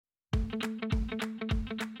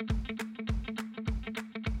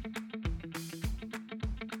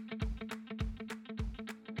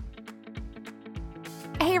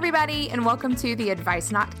Hey, everybody, and welcome to the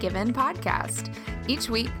Advice Not Given podcast. Each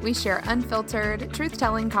week, we share unfiltered,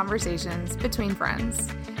 truth-telling conversations between friends.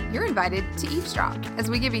 You're invited to eavesdrop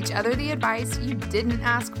as we give each other the advice you didn't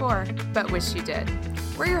ask for, but wish you did.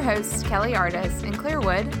 We're your hosts, Kelly Artis and Claire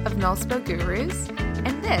Wood of Null Spoke Gurus,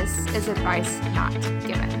 and this is Advice Not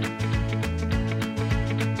Given.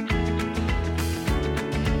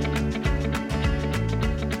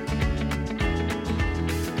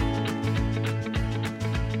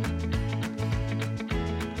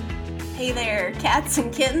 Hey there, cats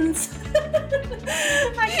and kittens.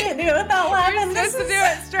 I can't do it without laughing. You're supposed to do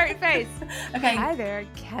it straight face. Okay. Hi there,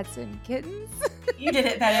 cats and kittens. You did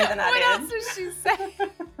it better than I did. What else does she say?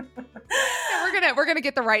 We're gonna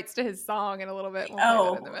get the rights to his song in a little bit.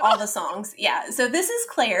 All the songs. Yeah. So this is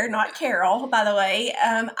Claire, not Carol, by the way.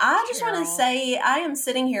 I just want to say I am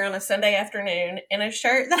sitting here on a Sunday afternoon in a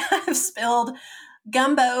shirt that I've spilled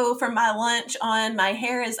gumbo from my lunch on. My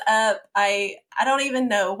hair is up. I don't even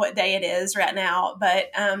know what day it is right now,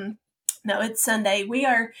 but no, it's Sunday. We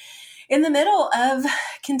are in the middle of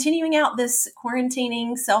continuing out this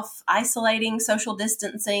quarantining, self-isolating, social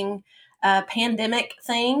distancing pandemic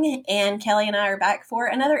thing, and Kelly and I are back for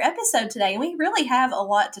another episode today, and we really have a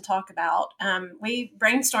lot to talk about. We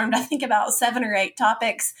brainstormed, I think, about 7 or 8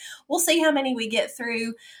 topics. We'll see how many we get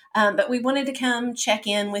through, but we wanted to come check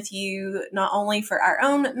in with you, not only for our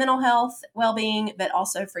own mental health well-being, but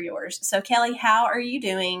also for yours. So, Kelly, how are you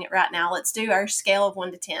doing right now? Let's do our scale of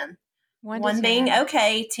 1 to 10. 1 being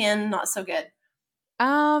okay, 10 not so good.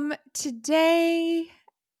 Today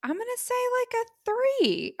I'm going to say like a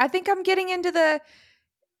 3. I think I'm getting into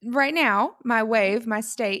right now, my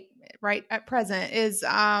state right at present is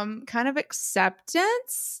kind of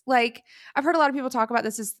acceptance. Like I've heard a lot of people talk about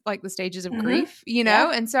this as like the stages of grief, you know?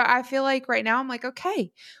 Yeah. And so I feel like right now I'm like,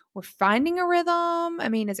 okay, we're finding a rhythm. I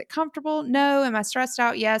mean, is it comfortable? No. Am I stressed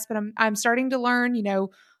out? Yes. But I'm starting to learn,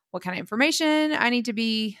 what kind of information I need to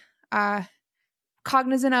be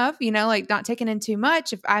cognizant of, like not taking in too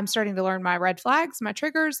much. If I'm starting to learn my red flags, my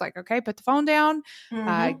triggers, like, okay, put the phone down,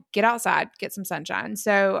 get outside, get some sunshine.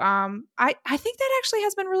 So I think that actually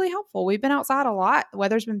has been really helpful. We've been outside a lot. The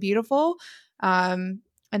weather's been beautiful. And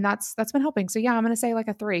that's been helping. So yeah, I'm going to say like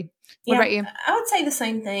a 3. What about you? I would say the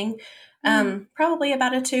same thing. Probably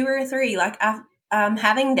about a 2 or a 3. Like I'm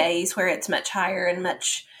having days where it's much higher and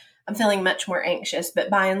I'm feeling much more anxious,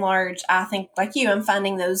 but by and large, I think like you, I'm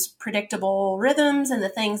finding those predictable rhythms and the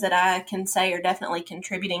things that I can say are definitely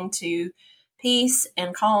contributing to peace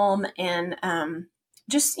and calm and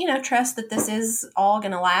just, trust that this is all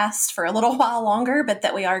going to last for a little while longer, but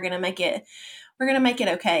that we are going to make it, we're going to make it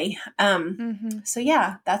okay. So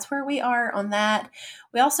yeah, that's where we are on that.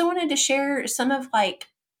 We also wanted to share some of like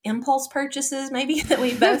impulse purchases maybe that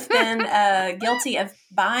we've both been guilty of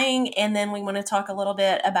buying. And then we want to talk a little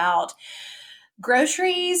bit about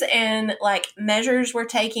groceries and like measures we're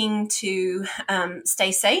taking to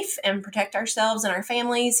stay safe and protect ourselves and our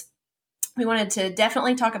families. We wanted to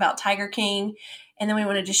definitely talk about Tiger King. And then we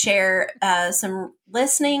wanted to share some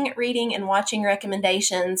listening, reading, and watching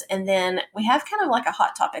recommendations. And then we have kind of like a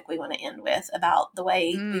hot topic we want to end with about the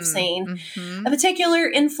way we've seen a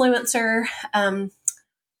particular influencer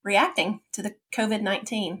reacting to the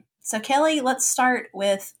COVID-19. So Kelly, let's start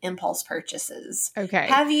with impulse purchases. Okay.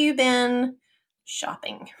 Have you been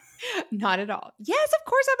shopping? Not at all. Yes, of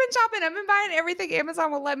course I've been shopping. I've been buying everything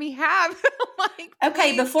Amazon will let me have.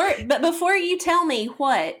 Okay, before you tell me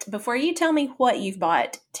what you've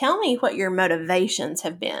bought, tell me what your motivations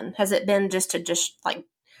have been. Has it been just to like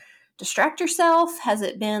distract yourself? Has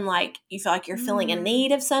it been like you feel like you're feeling in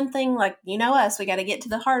need of something? Like, us, we got to get to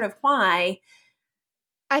the heart of why.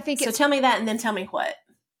 So tell me that and then tell me what.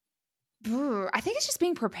 I think it's just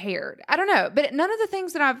being prepared. I don't know. But none of the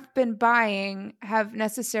things that I've been buying have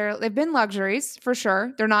they've been luxuries for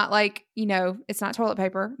sure. They're not like, it's not toilet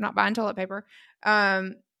paper. I'm not buying toilet paper.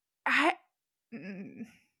 I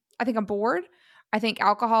think I'm bored. I think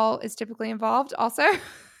alcohol is typically involved also.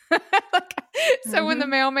 So when the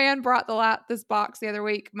mailman brought this box the other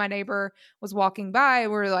week, my neighbor was walking by.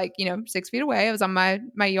 We're like, 6 feet away. I was on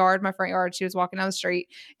my yard, my front yard. She was walking down the street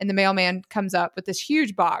and the mailman comes up with this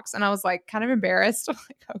huge box. And I was like, kind of embarrassed. I'm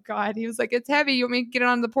like, oh God. He was like, it's heavy. You want me to get it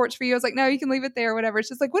on the porch for you? I was like, no, you can leave it there or whatever. It's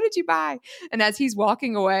just like, what did you buy? And as he's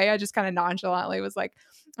walking away, I just kind of nonchalantly was like,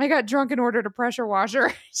 I got drunk and ordered a pressure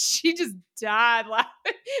washer. She just died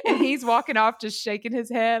laughing. And he's walking off just shaking his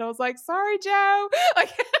head. I was like, sorry, Joe.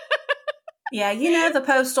 Like, yeah, the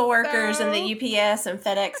postal workers and the UPS and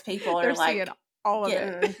FedEx people are like all of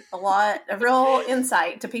getting a lot of real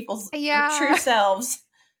insight to people's true selves.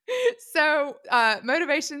 So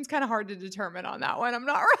motivation's kind of hard to determine on that one. I'm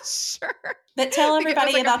not real sure. But tell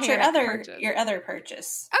everybody like about your other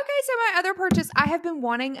purchase. Okay, so my other purchase, I have been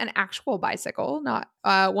wanting an actual bicycle, not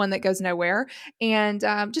one that goes nowhere, and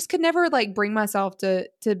just could never like bring myself to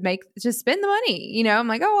spend the money. You know, I'm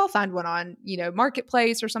like, oh, I'll find one on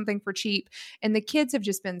Marketplace or something for cheap. And the kids have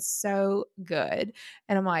just been so good,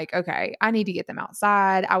 and I'm like, okay, I need to get them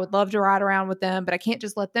outside. I would love to ride around with them, but I can't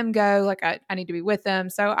just let them go. Like I need to be with them.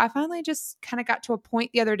 So I finally just kind of got to a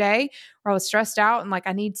point the other day where I was stressed out and like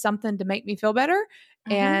I need something to make me feel better.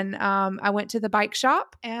 And I went to the bike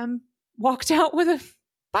shop and walked out with a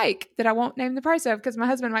bike that I won't name the price of because my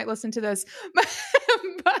husband might listen to this. But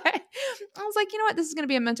I was like, you know what? This is going to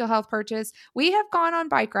be a mental health purchase. We have gone on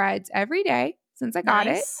bike rides every day since I got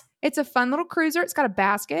it. It's a fun little cruiser. It's got a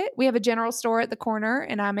basket. We have a general store at the corner,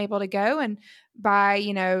 and I'm able to go and buy,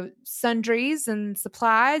 sundries and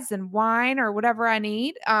supplies and wine or whatever I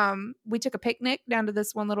need. We took a picnic down to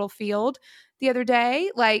this one little field the other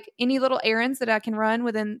day, like any little errands that I can run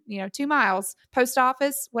within, 2 miles, post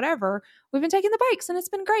office, whatever. We've been taking the bikes, and it's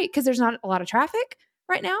been great because there's not a lot of traffic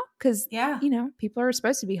right now because, people are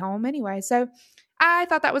supposed to be home anyway. So I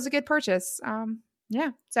thought that was a good purchase.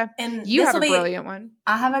 Yeah. So and you have a brilliant one.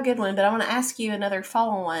 I have a good one, but I want to ask you another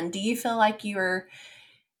follow one. Do you feel like you were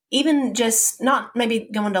even just not maybe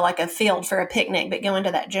going to like a field for a picnic, but going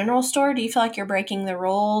to that general store? Do you feel like you're breaking the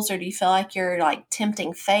rules, or do you feel like you're like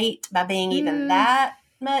tempting fate by being even that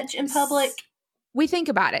much in public? We think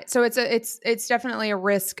about it. So it's definitely a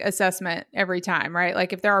risk assessment every time, right?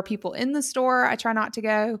 Like if there are people in the store, I try not to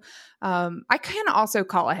go. I can also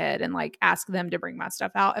call ahead and like ask them to bring my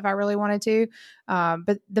stuff out if I really wanted to.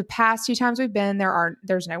 But the past 2 times we've been,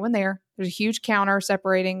 there's no one there. There's a huge counter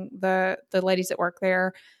separating the ladies that work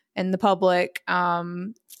there and the public.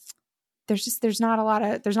 There's not a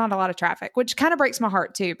lot of traffic, which kind of breaks my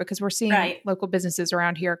heart too, because we're seeing local businesses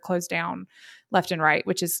around here close down left and right,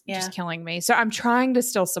 which is just killing me. So I'm trying to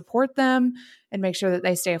still support them and make sure that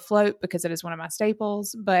they stay afloat because it is one of my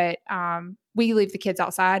staples. But we leave the kids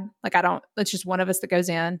outside. Like it's just one of us that goes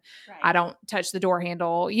in. Right. I don't touch the door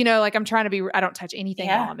handle, like I'm trying to I don't touch anything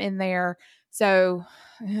while I'm in there. So,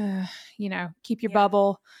 keep your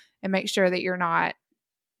bubble and make sure that you're not,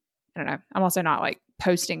 I don't know. I'm also not like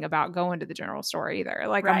posting about going to the general store either.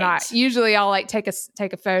 Like I'm not, usually I'll like take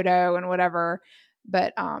a photo and whatever,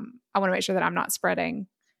 but I want to make sure that I'm not spreading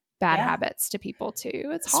bad habits to people too.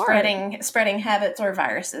 It's hard. Spreading habits or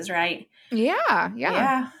viruses, right?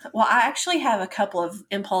 Yeah. Well, I actually have a couple of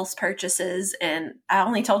impulse purchases, and I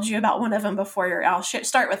only told you about one of them before. I'll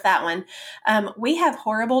start with that one. We have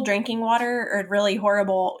horrible drinking water, or really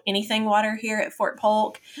horrible anything water here at Fort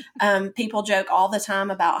Polk. People joke all the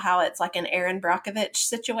time about how it's like an Aaron Brockovich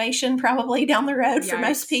situation probably down the road for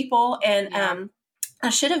most people. And I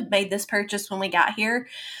should have made this purchase when we got here,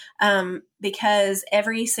 because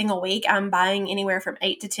every single week I'm buying anywhere from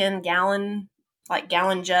 8 to 10 gallon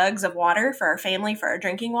jugs of water for our family, for our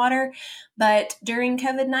drinking water. But during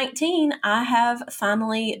COVID-19, I have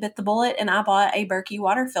finally bit the bullet and I bought a Berkey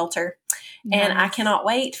water filter. Nice. And I cannot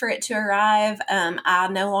wait for it to arrive. I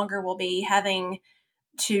no longer will be having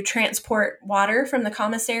to transport water from the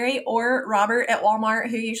commissary, or Robert at Walmart,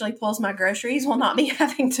 who usually pulls my groceries, will not be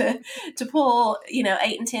having to pull,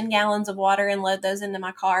 8 and 10 gallons of water and load those into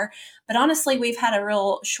my car. But honestly, we've had a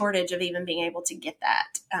real shortage of even being able to get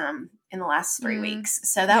that in the last 3 weeks.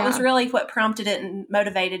 So that was really what prompted it and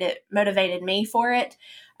motivated me for it.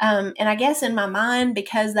 And I guess in my mind,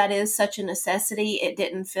 because that is such a necessity, it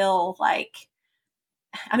didn't feel like,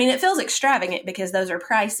 it feels extravagant because those are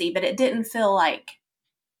pricey, but it didn't feel like,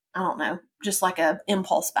 I don't know, just like a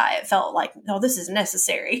impulse buy. It felt like, no, this is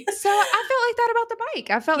necessary. So I felt like that about the bike.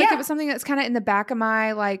 I felt like it was something that's kind of in the back of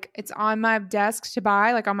my, like, it's on my desk to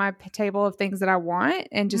buy, like on my table of things that I want,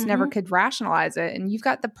 and just never could rationalize it. And you've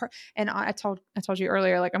got and I told you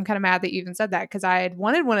earlier, like, I'm kind of mad that you even said that, because I had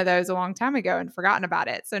wanted one of those a long time ago and forgotten about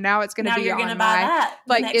it. So now it's going to be on my,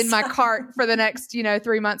 like, in my cart for the next,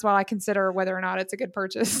 3 months while I consider whether or not it's a good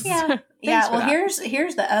purchase. Yeah. Well,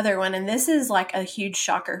 here's the other one. And this is like a huge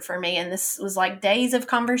shocker for me. And this was like days of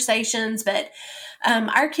conversations, but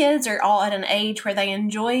our kids are all at an age where they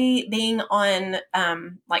enjoy being on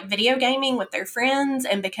like video gaming with their friends.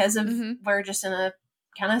 And because of we're just in a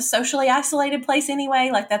kind of socially isolated place anyway,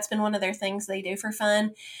 like that's been one of their things they do for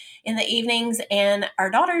fun in the evenings. And our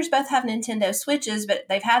daughters both have Nintendo Switches, but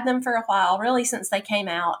they've had them for a while, really since they came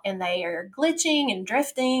out, and they are glitching and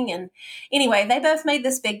drifting. And anyway, they both made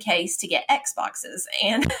this big case to get Xboxes.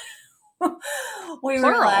 And we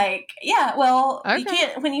Plural. were like, yeah, well, Okay. you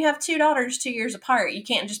can't, when you have two daughters 2 years apart, you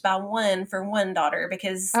can't just buy one for one daughter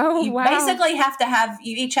because you wow. basically you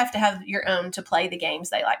each have to have your own to play the games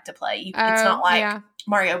they like to play. It's not like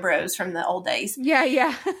Mario Bros from the old days.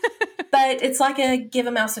 Yeah. But it's like a give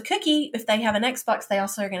a mouse a cookie. If they have an Xbox, they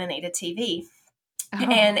also are going to need a TV.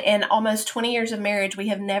 And in almost 20 years of marriage, we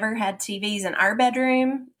have never had TVs in our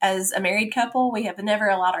bedroom as a married couple. We have never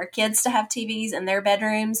allowed our kids to have TVs in their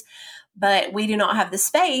bedrooms, but we do not have the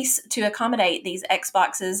space to accommodate these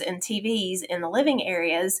Xboxes and TVs in the living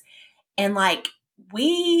areas. And like,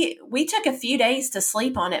 we took a few days to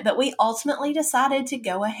sleep on it, but we ultimately decided to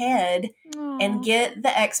go ahead and get the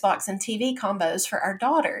Xbox and TV combos for our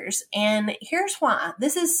daughters. And here's why.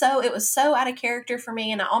 It was so out of character for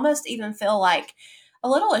me. And I almost even feel like a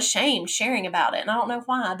little ashamed sharing about it. And I don't know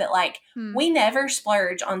why, but like we never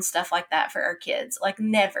splurge on stuff like that for our kids. Like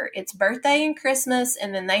never. It's birthday and Christmas,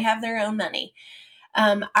 and then they have their own money.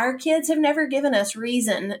 Our kids have never given us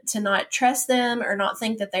reason to not trust them or not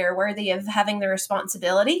think that they are worthy of having the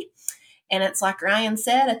responsibility. And it's like Ryan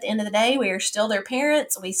said, at the end of the day, we are still their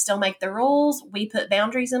parents. We still make the rules. We put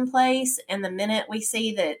boundaries in place. And the minute we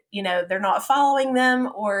see that, they're not following them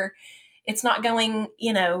or it's not going,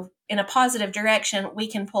 in a positive direction, we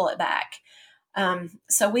can pull it back.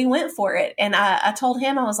 So we went for it. And I told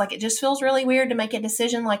him, I was like, it just feels really weird to make a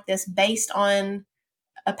decision like this based on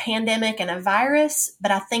a pandemic and a virus,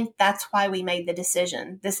 but I think that's why we made the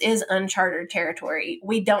decision. This is uncharted territory.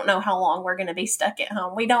 We don't know how long we're going to be stuck at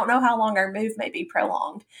home. We don't know how long our move may be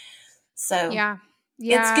prolonged. So yeah,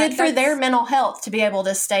 it's good for their mental health to be able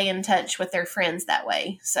to stay in touch with their friends that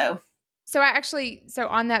way. So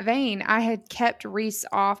on that vein, I had kept Reese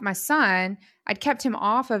off, my son. I'd kept him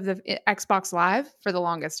off of the Xbox Live for the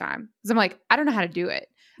longest time. Because I'm like, I don't know how to do it.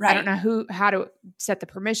 Right. I don't know how to set the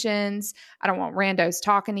permissions. I don't want randos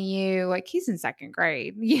talking to you. Like, he's in second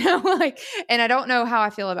grade, and I don't know how I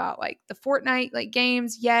feel about like the Fortnite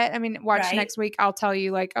games yet. I mean, watch next week. I'll tell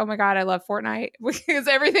you I oh my God, I love Fortnite because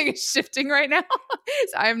everything is shifting right now.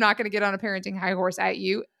 So I am not going to get on a parenting high horse at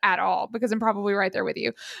you at all because I'm probably right there with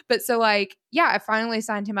you. But so I finally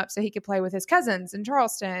signed him up so he could play with his cousins in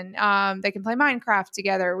Charleston. They can play Minecraft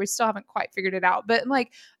together. We still haven't quite figured it out, but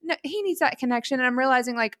no, he needs that connection. And I'm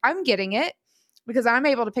realizing I'm getting it because I'm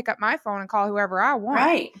able to pick up my phone and call whoever I want.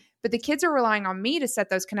 Right. But the kids are relying on me to set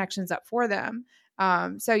those connections up for them.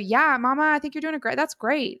 So yeah, Mama, I think you're doing that's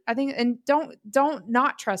great. I think, and don't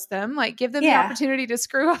not trust them. Give them the opportunity to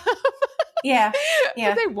screw up. Yeah.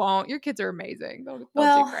 But they won't. Your kids are amazing. They'll do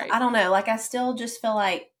great. I don't know. I still just feel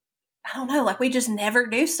I don't know, we just never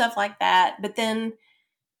do stuff like that. But then,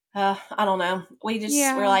 I don't know. We just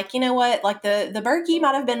were like, you know what? The Berkey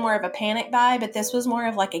might have been more of a panic buy, but this was more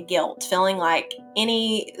of a guilt, feeling like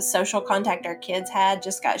any social contact our kids had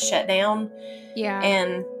just got shut down. Yeah.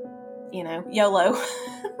 And, YOLO.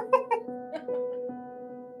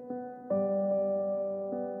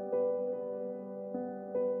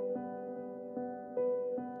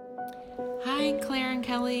 Hi, Claire and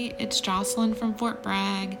Kelly. It's Jocelyn from Fort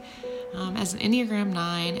Bragg. As an Enneagram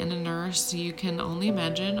 9 and a nurse, you can only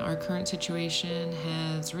imagine our current situation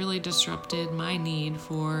has really disrupted my need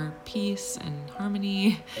for peace and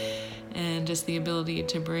harmony and just the ability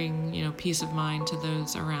to bring, peace of mind to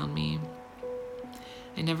those around me.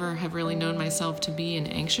 I never have really known myself to be an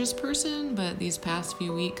anxious person, but these past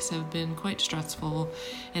few weeks have been quite stressful.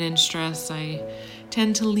 And in stress, I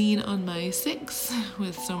tend to lean on my 6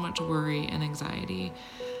 with so much worry and anxiety.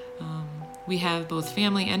 We have both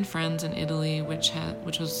family and friends in Italy, which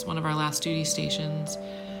was one of our last duty stations.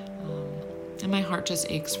 And my heart just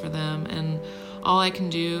aches for them. And all I can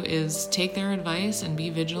do is take their advice and be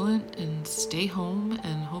vigilant and stay home.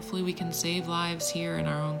 And hopefully we can save lives here in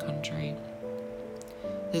our own country.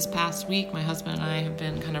 This past week, my husband and I have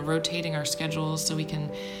been kind of rotating our schedules so we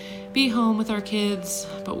can be home with our kids,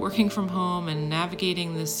 but working from home and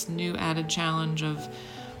navigating this new added challenge of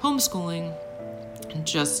homeschooling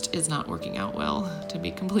just is not working out well, to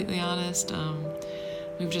be completely honest.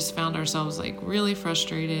 We've just found ourselves really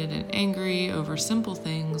frustrated and angry over simple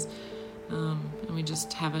things, and we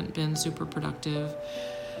just haven't been super productive.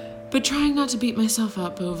 But trying not to beat myself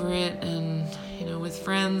up over it, and with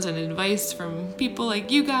friends and advice from people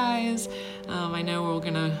like you guys, I know we're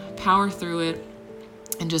gonna power through it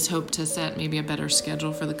and just hope to set maybe a better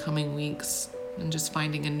schedule for the coming weeks and just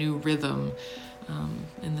finding a new rhythm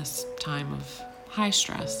in this time of high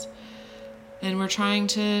stress. And we're trying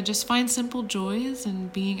to just find simple joys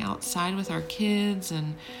and being outside with our kids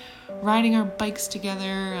and riding our bikes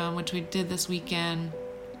together, which we did this weekend.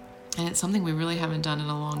 And it's something we really haven't done in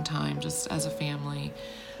a long time, just as a family.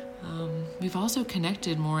 We've also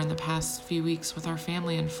connected more in the past few weeks with our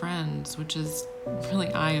family and friends, which is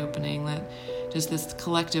really eye-opening, that just this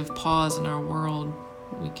collective pause in our world,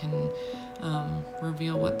 we can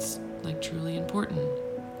reveal what's like truly important.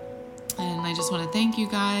 And I just want to thank you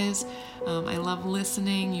guys. I love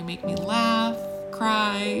listening. You make me laugh,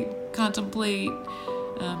 cry, contemplate.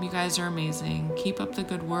 You guys are amazing. Keep up the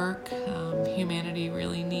good work. Humanity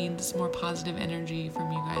really needs more positive energy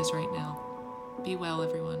from you guys right now. Be well,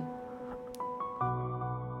 everyone.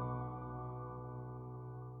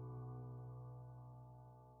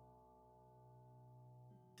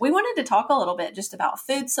 We wanted to talk a little bit just about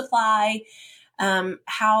food supply,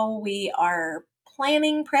 how we are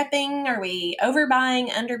planning prepping. Are we overbuying,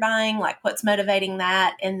 underbuying? Like, what's motivating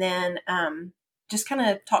that? And then just kind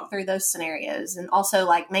of talk through those scenarios, and also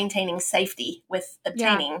like maintaining safety with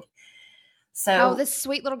obtaining. Yeah. So, this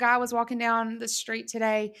sweet little guy was walking down the street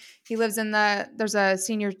today. He lives in there's a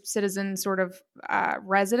senior citizen sort of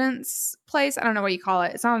residence place. I don't know what you call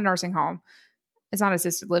it. It's not a nursing home. It's not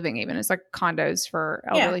assisted living even. It's like condos for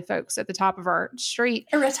elderly folks at the top of our street.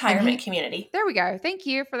 A retirement community. There we go. Thank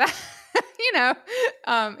you for that.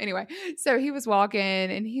 Anyway, so he was walking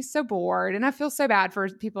and he's so bored, and I feel so bad for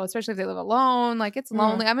people, especially if they live alone. Like, it's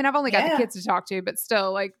lonely. I mean, I've only got the kids to talk to, but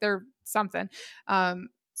still, like, they're something.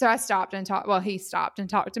 So I stopped and talked. Well, he stopped and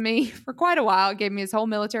talked to me for quite a while. Gave me his whole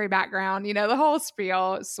military background, the whole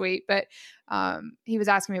spiel. It was sweet. But he was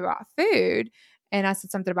asking me about food, and I said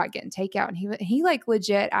something about getting takeout, and he like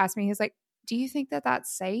legit asked me. He's like, "Do you think that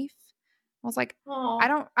that's safe?" I was like,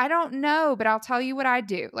 Aww. I don't know, but I'll tell you what I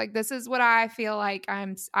do. Like, this is what I feel like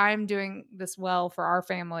I'm doing this well for our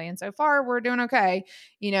family, and so far we're doing okay.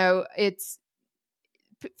 It's.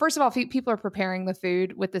 First of all, people are preparing the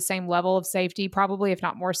food with the same level of safety, probably, if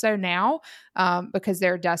not more so now, because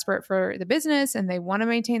they're desperate for the business and they want to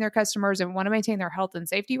maintain their customers and want to maintain their health and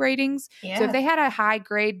safety ratings. Yeah. So if they had a high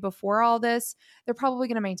grade before all this, they're probably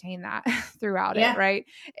going to maintain that throughout it, right?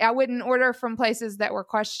 I wouldn't order from places that were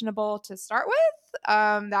questionable to start with.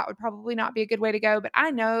 That would probably not be a good way to go. But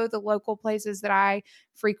I know the local places that I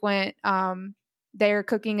frequent, they're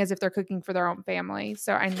cooking as if they're cooking for their own family.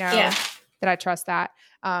 So I know that I trust that.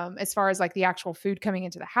 As far as like the actual food coming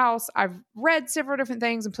into the house, I've read several different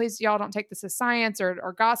things, and please, y'all don't take this as science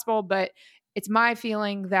or gospel, but it's my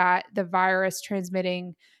feeling that the virus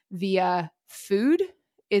transmitting via food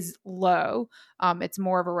is low. It's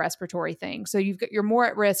more of a respiratory thing. So you're more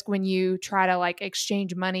at risk when you try to like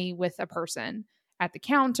exchange money with a person at the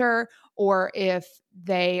counter, or if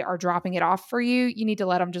they are dropping it off for you, you need to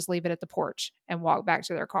let them just leave it at the porch and walk back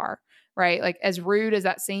to their car. Right? Like, as rude as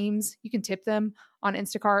that seems, you can tip them on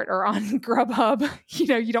Instacart or on Grubhub.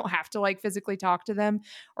 You don't have to like physically talk to them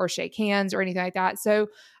or shake hands or anything like that. So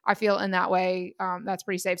I feel in that way, that's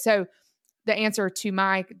pretty safe. So the answer to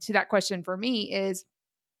that question for me is,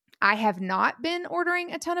 I have not been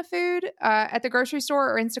ordering a ton of food at the grocery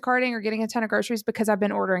store or Instacarting or getting a ton of groceries, because I've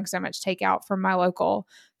been ordering so much takeout from my local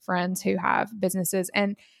friends who have businesses.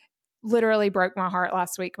 And literally broke my heart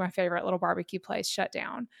last week. My favorite little barbecue place shut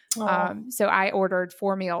down. So I ordered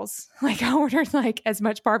 4 meals. Like, I ordered like as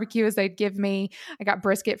much barbecue as they'd give me. I got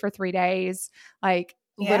brisket for 3 days. Like,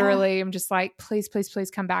 literally, I'm just like, please, please, please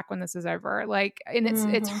come back when this is over. Like, and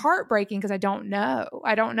it's heartbreaking because I don't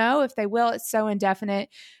know if they will. It's so indefinite.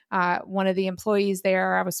 One of the employees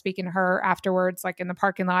there, I was speaking to her afterwards, like in the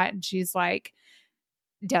parking lot, and she's like,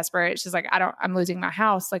 desperate. She's like, I'm losing my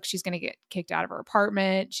house. Like, she's going to get kicked out of her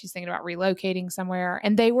apartment. She's thinking about relocating somewhere.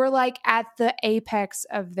 And they were like at the apex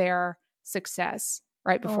of their success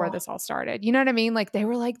right before this all started. You know what I mean? Like, they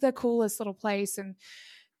were like the coolest little place. And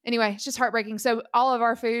anyway, it's just heartbreaking. So all of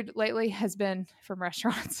our food lately has been from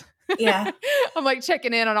restaurants. Yeah. I'm like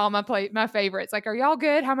checking in on all my favorites. Like, are y'all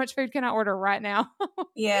good? How much food can I order right now?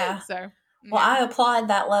 Yeah. So, well, I applaud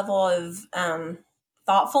that level of,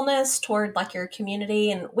 thoughtfulness toward like your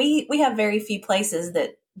community. And we have very few places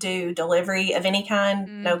that do delivery of any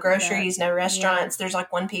kind, no groceries, no restaurants. There's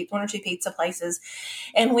like one or two pizza places.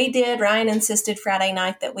 And Ryan insisted Friday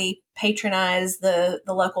night that we patronize the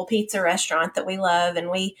local pizza restaurant that we love. And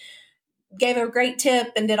we gave a great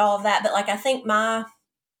tip and did all of that. But like, I think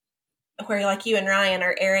where like you and Ryan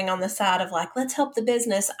are erring on the side of like, let's help the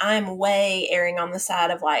business, I'm way erring on the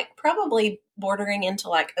side of like probably bordering into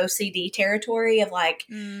like OCD territory of like,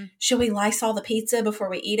 should we Lysol the pizza before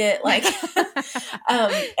we eat it? Like,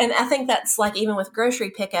 and I think that's like, even with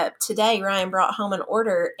grocery pickup today, Ryan brought home an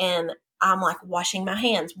order and I'm like washing my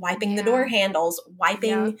hands, wiping the door handles,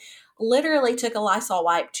 wiping, literally took a Lysol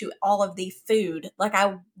wipe to all of the food. Like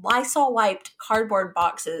I Lysol wiped cardboard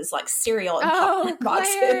boxes, like cereal and popcorn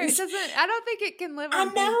boxes. I don't think it can live on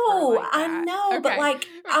paper like that. I know, but like,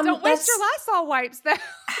 don't waste your Lysol wipes though.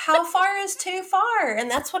 How far is too far? And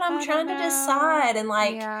that's what I'm trying to decide. And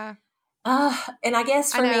like, and I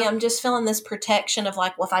guess for me, I'm just feeling this protection of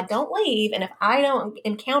like, well, if I don't leave and if I don't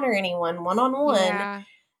encounter anyone one-on-one,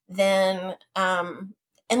 then,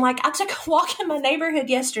 and like I took a walk in my neighborhood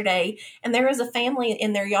yesterday and there was a family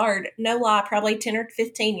in their yard, no lie, probably 10 or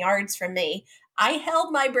 15 yards from me. I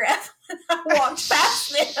held my breath when I walked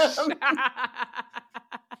past them.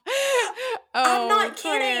 I'm not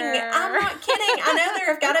kidding. I'm not kidding. I know there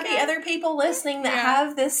have got to be other people listening that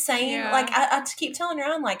have this same, like I keep telling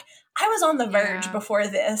Ryan, like I was on the verge before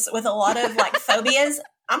this with a lot of like phobias.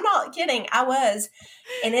 I'm not kidding. I was.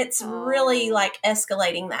 And it's really like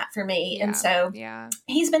escalating that for me. And so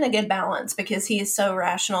he's been a good balance because he is so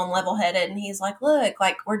rational and level headed. And he's like, look,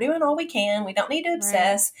 like we're doing all we can. We don't need to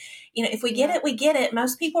obsess. You know, if we get it, we get it.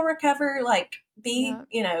 Most people recover, like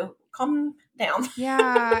you know, calm down.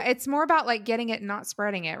 It's more about like getting it and not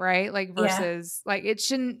spreading it. Right. Like versus like it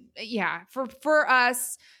shouldn't. For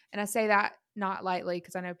us. And I say that not lightly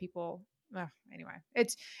because I know people, anyway,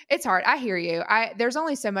 it's hard. I hear you. There's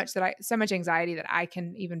only so much anxiety that I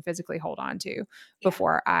can even physically hold on to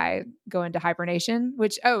before I go into hibernation,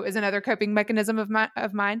 which is another coping mechanism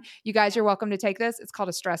of mine. You guys are welcome to take this. It's called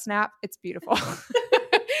a stress nap. It's beautiful.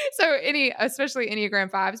 So especially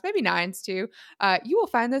Enneagram 5s, maybe 9s too, you will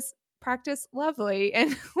find this practice lovely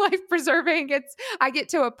and life preserving. I get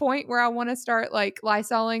to a point where I want to start like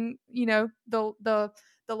Lysoling, you know,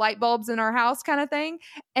 the light bulbs in our house kind of thing.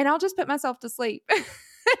 And I'll just put myself to sleep.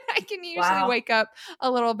 I can usually wake up a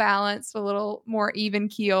little balanced, a little more even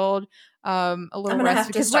keeled, a little I'm going to have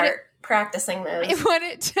to start practicing those. What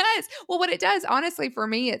it does, honestly, for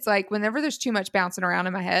me, it's like whenever there's too much bouncing around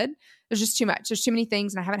in my head, there's just too much. There's too many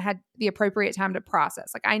things and I haven't had the appropriate time to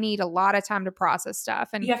process. Like I need a lot of time to process stuff.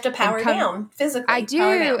 And you have to power down physically. I do.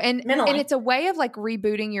 And it's a way of like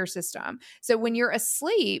rebooting your system. So when you're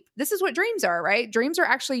asleep, this is what dreams are, right? Dreams are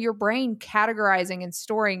actually your brain categorizing and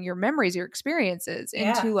storing your memories, your experiences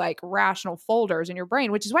into like rational folders in your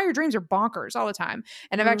brain, which is why your dreams are bonkers all the time.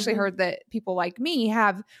 And I've actually heard that people like me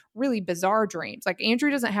have really bizarre dreams. Like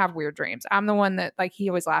Andrew doesn't have weird dreams. I'm the one that like, he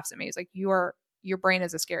always laughs at me. He's like, your brain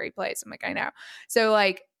is a scary place. I'm like, I know. So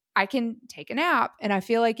like I can take a nap and I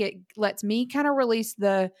feel like it lets me kind of release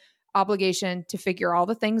the obligation to figure all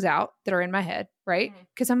the things out that are in my head. Right.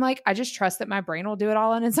 Cause I'm like, I just trust that my brain will do it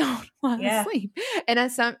all on its own while I'm asleep. And I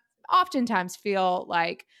oftentimes feel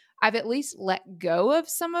like I've at least let go of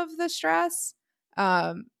some of the stress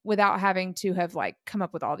without having to have like come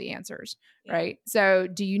up with all the answers. Right. So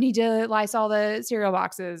do you need to Lysol the cereal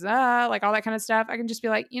boxes? Like all that kind of stuff. I can just be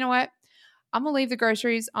like, you know what? I'm going to leave the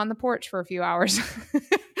groceries on the porch for a few hours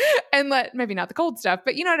and maybe not the cold stuff,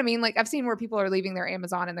 but you know what I mean? Like I've seen where people are leaving their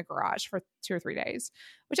Amazon in the garage for 2 or 3 days,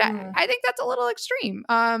 which I think that's a little extreme.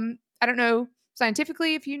 I don't know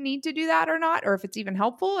scientifically if you need to do that or not, or if it's even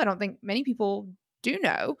helpful. I don't think many people do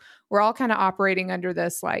know. We're all kind of operating under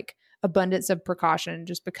this like abundance of precaution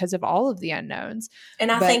just because of all of the unknowns.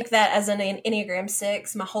 And I think that as an Enneagram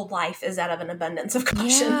 6, my whole life is out of an abundance of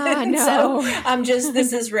caution. Yeah, I know. So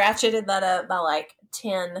this has ratcheted that up by like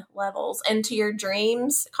 10 levels. And to your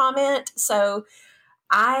dreams comment, so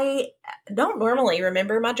I don't normally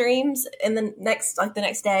remember my dreams in the next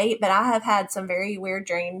day, but I have had some very weird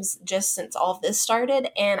dreams just since all of this started.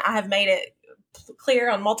 And I have made it clear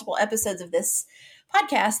on multiple episodes of this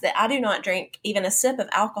podcast that I do not drink even a sip of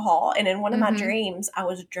alcohol. And in one of my dreams, I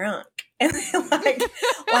was drunk. And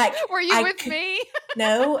like were you with me?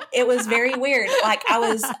 No, it was very weird. Like I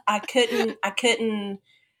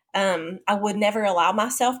would never allow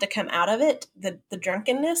myself to come out of it, the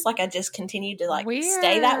drunkenness. Like I just continued to like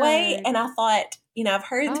stay that way. And I thought, you know, I've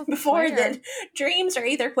heard before that dreams are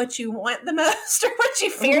either what you want the most or what you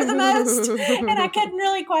fear the most. And I couldn't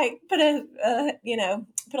really quite put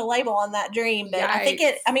a label on that dream. But I think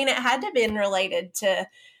it had to have been related to,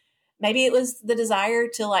 maybe it was the desire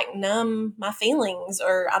to like numb my feelings,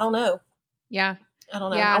 or I don't know. Yeah. I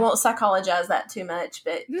don't know. Yeah. I won't psychologize that too much,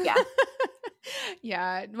 but yeah.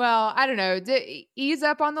 Yeah. Well, I don't know. Ease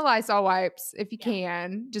up on the Lysol wipes if you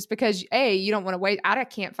can, just because you don't want to wait. I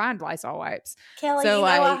can't find Lysol wipes. Kelly, so,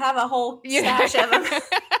 I have a whole stash of them.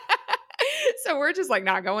 So So we're just like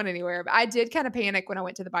not going anywhere. But I did kind of panic when I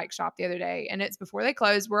went to the bike shop the other day, and it's before they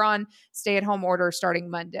close. We're on stay-at-home order starting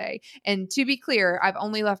Monday. And to be clear, I've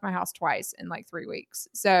only left my house twice in like 3 weeks.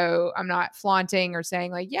 So I'm not flaunting or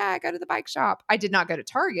saying like, yeah, I go to the bike shop. I did not go to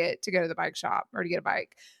Target to go to the bike shop or to get a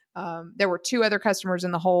bike. There were 2 other customers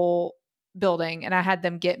in the whole building, and I had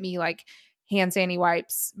them get me like hand sanitizer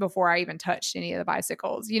wipes before I even touched any of the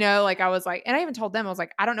bicycles, like I was like, and I even told them, I was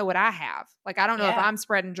like, I don't know what I have. Like, I don't know if I'm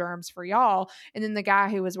spreading germs for y'all. And then the guy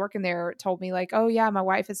who was working there told me like, oh yeah, my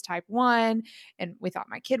wife is type 1 and we thought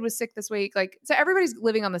my kid was sick this week. Like, so everybody's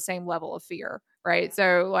living on the same level of fear. Right.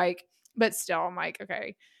 So like, but still I'm like,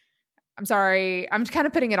 okay, I'm sorry. I'm kind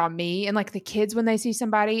of putting it on me. And like the kids, when they see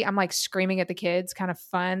somebody, I'm like screaming at the kids, kind of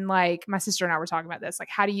fun. Like my sister and I were talking about this. Like,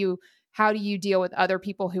 how do you deal with other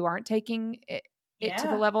people who aren't taking it to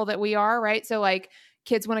the level that we are? Right. So like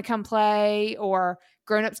kids want to come play or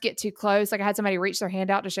grownups get too close. Like I had somebody reach their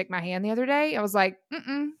hand out to shake my hand the other day. I was like,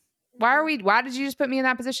 why did you just put me in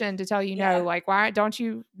that position to tell you no? Like, why don't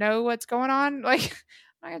you know what's going on? Like,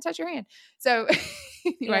 I'm not going to touch your hand. So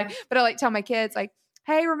anyway, but I like tell my kids like,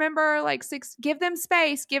 hey, remember like give them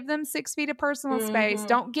space, give them 6 feet of personal space.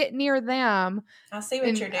 Don't get near them. I see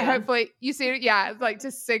what you're doing. Hopefully you see it. Yeah. Like to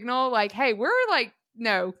signal like, hey, we're like,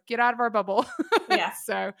 no, get out of our bubble. Yeah.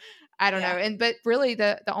 So I don't know. But really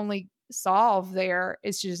the only solve there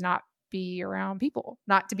is to just not be around people,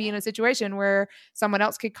 not to be in a situation where someone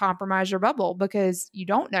else could compromise your bubble because you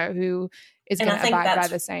don't know who is going to abide by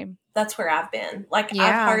the same. That's where I've been. Like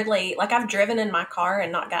I've driven in my car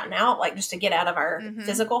and not gotten out, like just to get out of our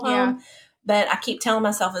physical home. Yeah. But I keep telling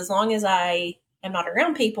myself, as long as I am not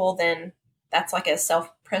around people, then that's like a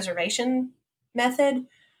self-preservation method.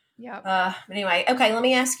 Yeah. Anyway, okay, let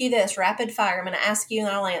me ask you this rapid fire. I'm going to ask you and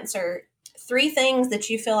I'll answer 3 things that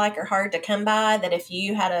you feel like are hard to come by, that if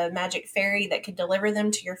you had a magic fairy that could deliver them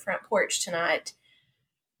to your front porch tonight,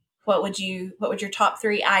 what would your top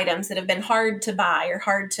 3 items that have been hard to buy or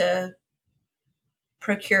hard to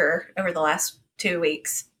procure over the last 2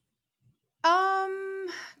 weeks?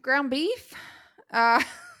 Ground beef.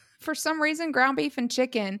 For some reason, ground beef and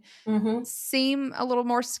chicken seem a little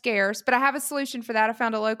more scarce, but I have a solution for that. I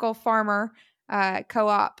found a local farmer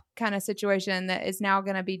co-op kind of situation that is now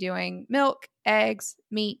going to be doing milk, eggs,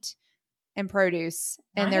 meat, and produce,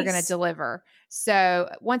 and they're going to deliver. So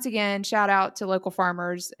once again, shout out to local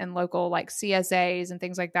farmers and local like CSAs and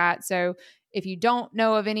things like that. So if you don't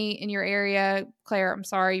know of any in your area, Claire, I'm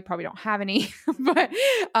sorry, you probably don't have any, but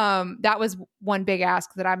that was one big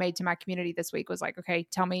ask that I made to my community this week was like, okay,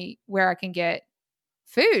 tell me where I can get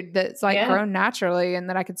food that's like grown naturally and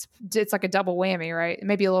that I could, it's like a double whammy, right? It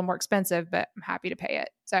may be a little more expensive, but I'm happy to pay it.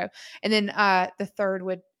 So, and then the third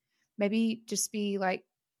would maybe just be like,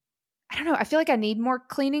 I don't know. I feel like I need more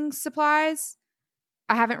cleaning supplies.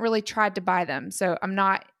 I haven't really tried to buy them. So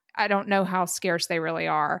I don't know how scarce they really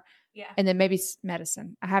are. Yeah. And then maybe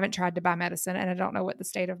medicine. I haven't tried to buy medicine and I don't know what the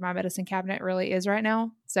state of my medicine cabinet really is right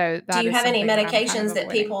now. So do you have any medications that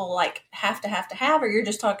people like have to have, or you're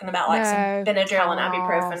just talking about like some Benadryl and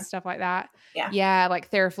ibuprofen? Stuff like that. Yeah. Yeah.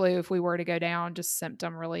 Like Theraflu, if we were to go down, just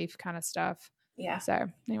symptom relief kind of stuff. Yeah. So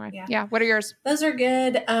anyway, yeah. What are yours? Those are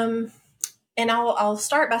good. And I'll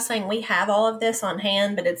start by saying we have all of this on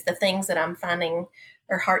hand, but it's the things that I'm finding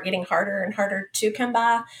are getting harder and harder to come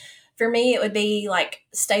by. For me, it would be like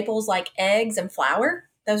staples like eggs and flour.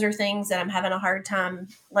 Those are things that I'm having a hard time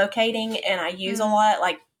locating, and I use a lot.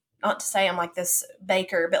 Like, not to say I'm like this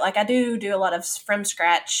baker, but like I do a lot of from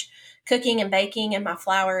scratch cooking and baking, and my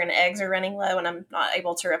flour and eggs are running low, and I'm not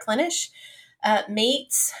able to replenish.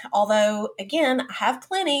 Meats, although again, I have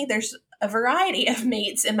plenty. There's a variety of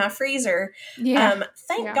meats in my freezer. Yeah.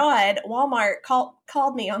 Thank God Walmart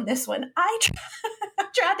called me on this one. I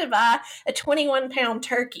tried to buy a 21-pound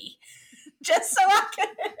turkey just so I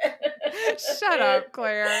could. Shut up,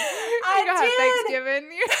 Claire. I did. Have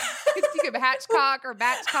Thanksgiving. You could hatchcock or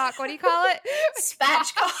batchcock. What do you call it?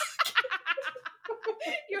 Spatchcock.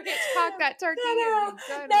 You hitchcock that turkey.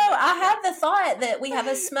 No, I have the thought that we have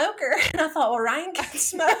a smoker, and I thought, well, Ryan could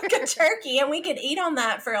smoke a turkey, and we could eat on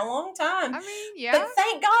that for a long time. I mean, yeah. But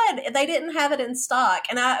thank God they didn't have it in stock.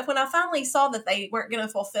 And when I finally saw that they weren't going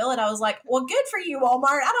to fulfill it, I was like, well, good for you,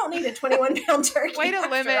 Walmart. I don't need a 21-pound turkey. Way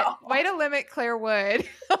to limit Claire Wood.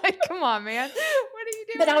 Like, come on, man. What are you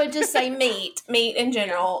doing? But I would just say meat in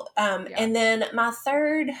general. And then my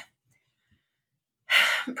third,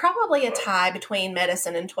 probably a tie between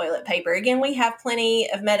medicine and toilet paper. Again, we have plenty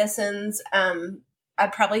of medicines.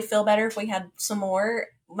 I'd probably feel better if we had some more.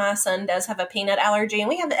 My son does have a peanut allergy, and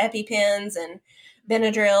we have the EpiPens and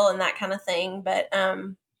Benadryl and that kind of thing. But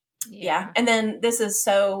Yeah. And then this is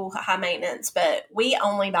so high maintenance, but we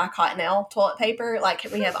only buy Cottonelle toilet paper. Like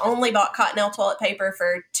we have only bought Cottonelle toilet paper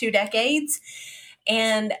for 2 decades.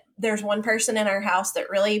 And there's one person in our house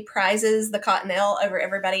that really prizes the Cottonelle over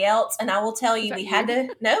everybody else. And I will tell you,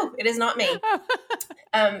 no, it is not me.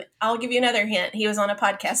 I'll give you another hint. He was on a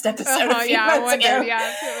podcast episode a few months ago.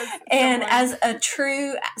 And as a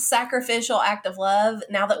true sacrificial act of love,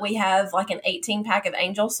 now that we have like an 18 pack of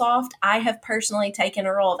Angel Soft, I have personally taken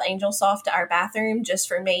a roll of Angel Soft to our bathroom just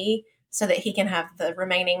for me, so that he can have the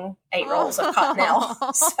remaining 8 rolls of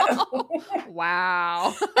Cottonelle. So,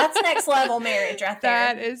 wow. That's next level marriage right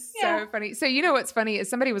there. That is so funny. So you know what's funny is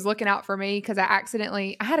somebody was looking out for me because I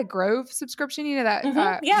had a Grove subscription. You know that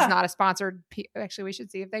is not a sponsored. Actually, we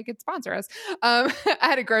should see if they could sponsor us. I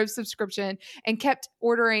had a Grove subscription and kept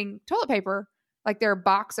ordering toilet paper, like their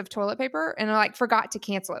box of toilet paper, and I like forgot to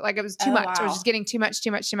cancel it. Like it was too much. Wow. I was just getting too much.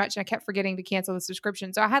 And I kept forgetting to cancel the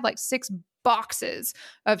subscription. So I had like 6 boxes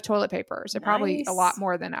of toilet paper. So probably a lot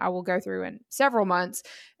more than I will go through in several months,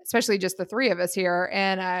 especially just the 3 of us here.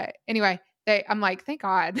 And anyway, I'm like, thank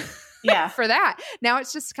God for that. Now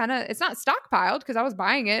it's just it's not stockpiled because I was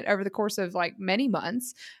buying it over the course of like many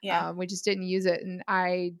months. Yeah. We just didn't use it. And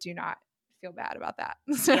I do not feel bad about that.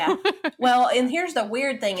 So. Yeah. Well, and here's the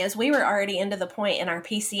weird thing is we were already into the point in our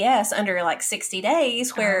PCS under like 60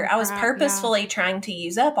 days where I was purposefully trying to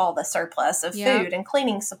use up all the surplus of food and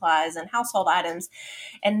cleaning supplies and household items.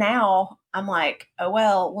 And now I'm like, oh,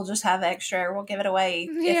 well, we'll just have extra. We'll give it away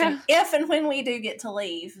if and when we do get to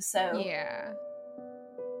leave. So yeah.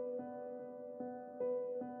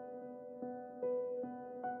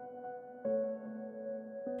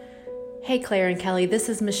 Hey, Claire and Kelly, this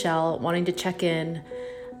is Michelle wanting to check in.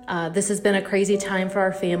 This has been a crazy time for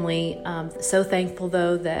our family. So thankful,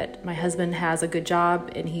 though, that my husband has a good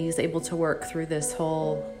job and he's able to work through this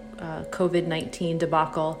whole COVID-19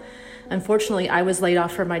 debacle. Unfortunately, I was laid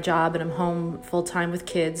off from my job and I'm home full-time with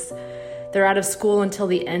kids. They're out of school until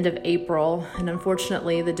the end of April, and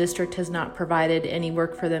unfortunately, the district has not provided any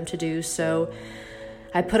work for them to do. So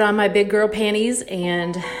I put on my big girl panties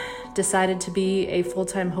and decided to be a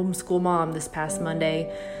full-time homeschool mom this past Monday.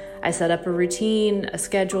 I set up a routine, a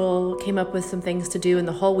schedule, came up with some things to do, and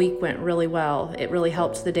the whole week went really well. It really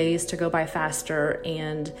helped the days to go by faster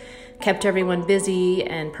and kept everyone busy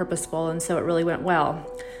and purposeful, and so it really went well.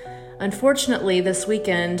 Unfortunately, this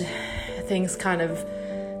weekend, things kind of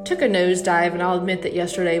took a nosedive, and I'll admit that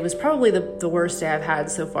yesterday was probably the worst day I've had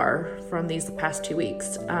so far from these past 2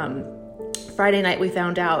 weeks. Friday night, we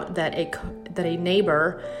found out that a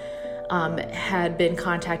neighbor had been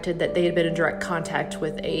contacted, that they had been in direct contact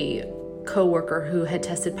with a coworker who had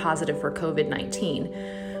tested positive for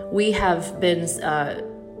COVID-19. We have been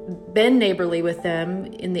neighborly with them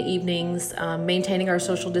in the evenings, maintaining our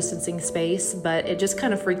social distancing space, but it just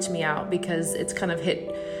kind of freaked me out because it's kind of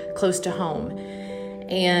hit close to home.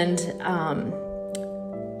 And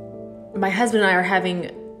my husband and I are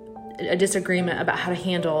having a disagreement about how to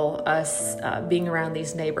handle us being around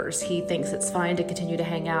these neighbors. He thinks it's fine to continue to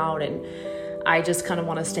hang out, and I just kind of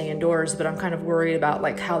want to stay indoors, but I'm kind of worried about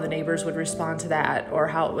like how the neighbors would respond to that or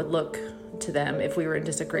how it would look to them if we were in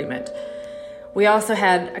disagreement. We also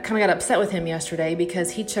I kind of got upset with him yesterday because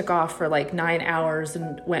he took off for like 9 hours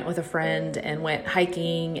and went with a friend and went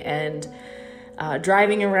hiking and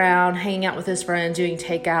driving around, hanging out with his friends, doing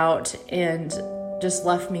takeout, and just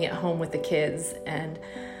left me at home with the kids. And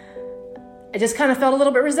I just kind of felt a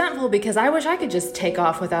little bit resentful because I wish I could just take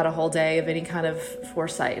off without a whole day of any kind of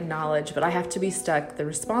foresight and knowledge, but I have to be stuck, the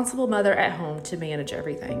responsible mother at home, to manage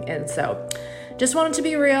everything. And so just wanted to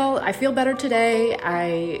be real. I feel better today.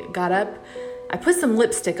 I got up. I put some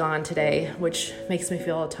lipstick on today, which makes me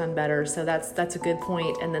feel a ton better. So that's a good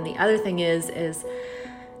point. And then the other thing is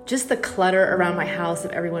just the clutter around my house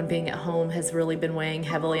of everyone being at home has really been weighing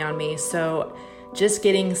heavily on me. So just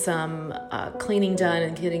getting some cleaning done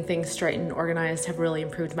and getting things straightened and organized have really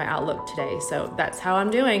improved my outlook today. So that's how I'm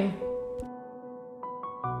doing.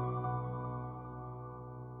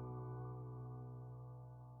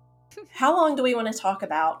 How long do we want to talk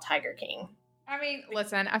about Tiger King? I mean,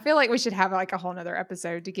 listen, I feel like we should have like a whole nother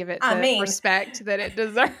episode to give it the respect that it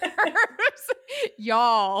deserves.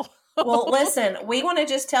 Y'all. Well, listen, we want to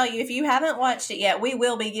just tell you, if you haven't watched it yet, we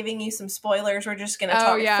will be giving you some spoilers. We're just going to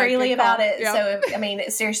talk freely about it. Yep. So,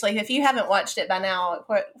 seriously, if you haven't watched it by now,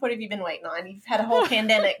 what have you been waiting on? You've had a whole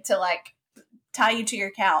pandemic to like tie you to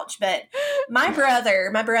your couch. But my brother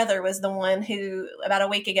was the one who about a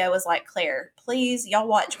week ago was like, Claire, please, y'all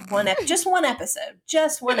watch just one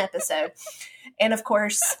episode. And of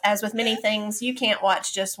course, as with many things, you can't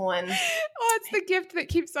watch just one. Oh, it's the gift that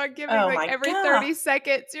keeps on giving. Every 30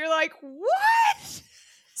 seconds, you're like, what?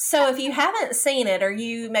 So if you haven't seen it, or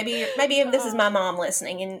you maybe if this is my mom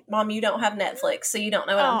listening, and Mom, you don't have Netflix, so you don't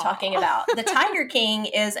know what I'm talking about. The Tiger King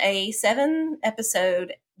is a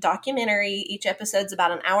 7-episode documentary. Each episode's about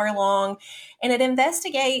an hour long, and it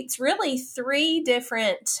investigates really 3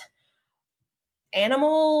 different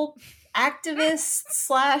animal activists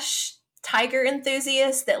 / tiger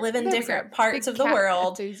enthusiasts that live in different parts of the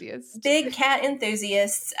world. Big cat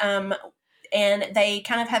enthusiasts, and they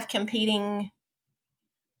kind of have competing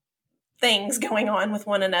things going on with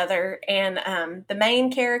one another. And the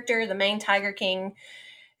main character, the main Tiger King,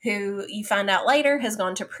 who you find out later has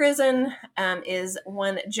gone to prison, is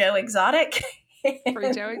one Joe Exotic.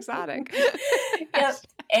 Free Joe Exotic. Yep.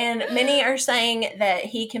 And many are saying that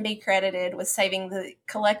he can be credited with saving the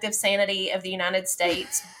collective sanity of the United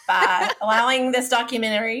States by allowing this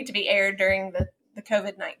documentary to be aired during the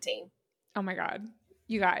COVID-19. Oh my God.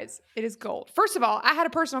 You guys, it is gold. First of all, I had a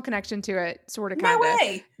personal connection to it, sort of, kind of. No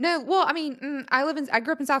way. No, well, I mean, I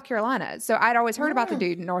grew up in South Carolina, so I'd always heard about the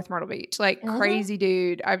dude in North Myrtle Beach, like crazy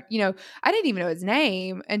dude. I didn't even know his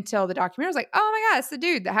name until the documentary. I was like, oh my God, it's the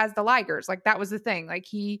dude that has the ligers. Like that was the thing. Like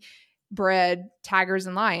he bred tigers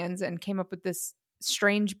and lions and came up with this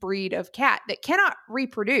strange breed of cat that cannot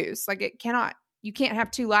reproduce. Like you can't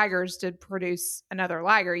have 2 ligers to produce another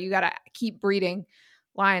liger. You got to keep breeding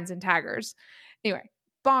lions and tigers. Anyway.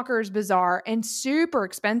 Bonkers, bizarre, and super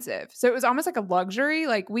expensive. So it was almost like a luxury.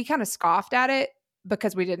 Like we kind of scoffed at it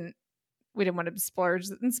because we didn't want to splurge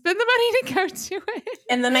and spend the money to go to it.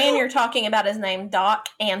 And the man you're talking about is named Doc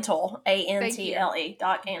Antle, Antle.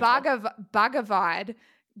 Doc Antle. Bhagavad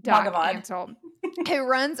Antle, who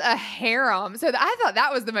runs a harem. So I thought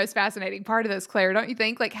that was the most fascinating part of this, Claire, don't you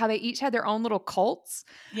think? Like how they each had their own little cults.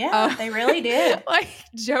 Yeah, they really did. Like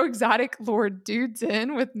Joe Exotic lured dudes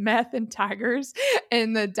in with meth and tigers.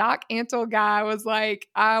 And the Doc Antle guy was like,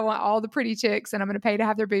 I want all the pretty chicks and I'm going to pay to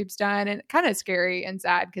have their boobs done. And kind of scary and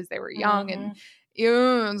sad because they were young and it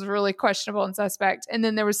was really questionable and suspect. And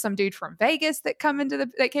then there was some dude from Vegas that came into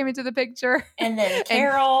the picture. And then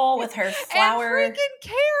Carol with her flower. And freaking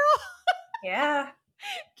Carol. Yeah.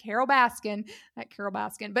 Carol Baskin.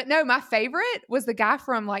 But no, my favorite was the guy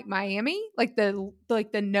from like Miami, like the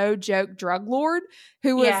no joke drug lord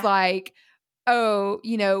who was like, oh,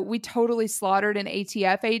 we totally slaughtered an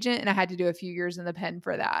ATF agent and I had to do a few years in the pen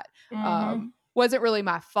for that. Wasn't really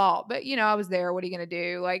my fault, but I was there. What are you going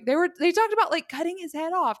to do? Like they talked about like cutting his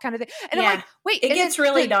head off kind of thing. And I'm like, wait, it gets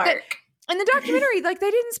really dark. And the documentary, like they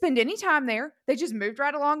didn't spend any time there. They just moved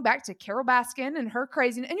right along back to Carol Baskin and her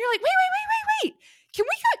crazy. And you're like, wait. Can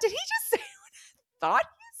we cut? Did he just say what I thought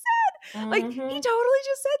he said? Like he totally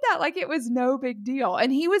just said that. Like it was no big deal.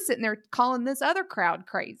 And he was sitting there calling this other crowd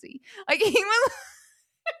crazy. Like he was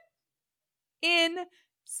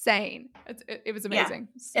insane. It was amazing.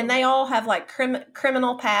 Yeah. So and they all have like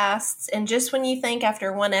criminal pasts. And just when you think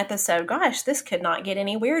after one episode, gosh, this could not get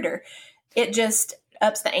any weirder, it just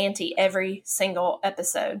ups the ante every single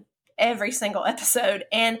episode.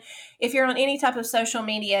 And if you're on any type of social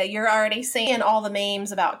media, you're already seeing all the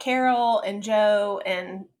memes about Carol and Joe.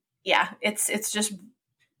 And it's just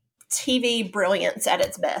TV brilliance at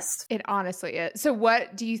its best. It honestly is. So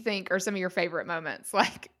what do you think are some of your favorite moments?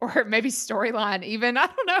 Like, or maybe storyline even? I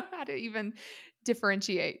don't know how to even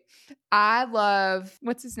differentiate. I love,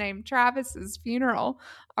 what's his name? Travis's funeral.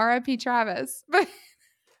 R.I.P. Travis. But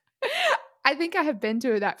I think I have been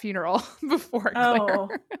to that funeral before, Claire. Oh.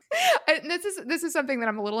 And this is something that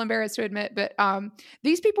I'm a little embarrassed to admit, but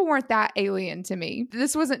these people weren't that alien to me.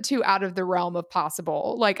 This wasn't too out of the realm of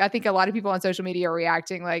possible. Like, I think a lot of people on social media are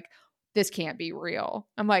reacting like, this can't be real.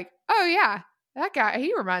 I'm like, oh yeah, that guy,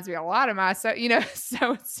 he reminds me a lot of my,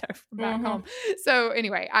 so-and-so from back home. So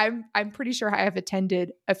anyway, I'm pretty sure I have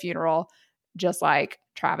attended a funeral just like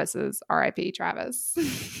Travis's. R.I.P. Travis.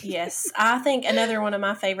 Yes. I think another one of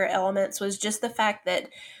my favorite elements was just the fact that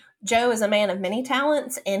Joe is a man of many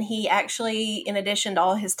talents, and he actually, in addition to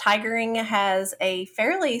all his tigering, has a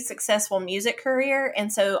fairly successful music career.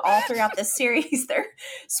 And so all throughout this series, they're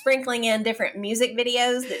sprinkling in different music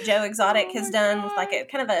videos that Joe Exotic has done with like a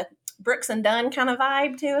kind of a Brooks and Dunn kind of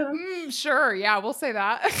vibe to him. Sure. Yeah, we'll say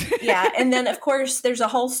that. Yeah. And then, of course, there's a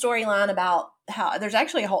whole storyline about how there's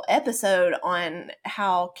actually a whole episode on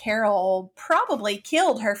how Carol probably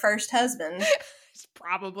killed her first husband.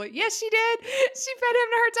 Probably. Yes, she did. She fed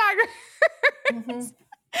him to her tiger.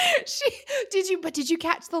 Did you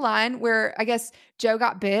catch the line where I guess Joe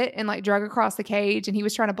got bit and like drug across the cage and he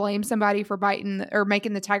was trying to blame somebody for biting or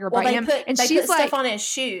making the tiger bite him? And they put stuff on his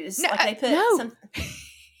shoes. No, like they put some.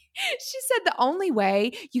 She said the only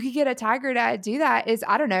way you could get a tiger to do that is,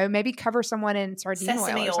 I don't know, maybe cover someone in sardine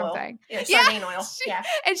Sesame oil or something. Yeah, sardine oil. Yeah.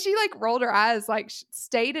 And she like rolled her eyes, like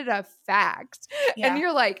stated a fact. Yeah. And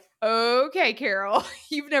you're like, okay, Carol,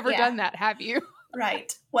 you've never done that, have you?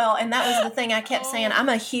 Right. Well, and that was the thing I kept saying. I'm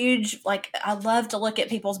a huge, I love to look at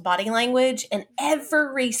people's body language, and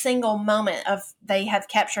every single moment of they have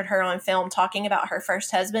captured her on film talking about her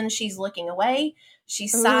first husband, she's looking away,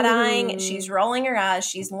 she's side-eyeing, she's rolling her eyes,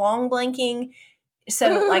 she's long blinking.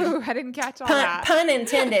 So, I didn't catch all that. Pun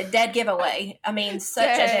intended, dead giveaway. I mean, such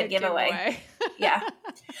a dead giveaway. Yeah.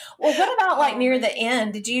 Well, what about near the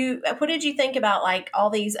end? What did you think about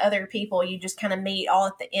all these other people you just kind of meet all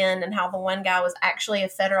at the end, and how the one guy was actually a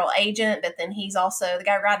federal agent, but then he's also the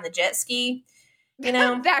guy riding the jet ski,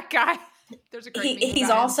 that guy. There's a great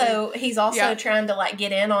he's also trying to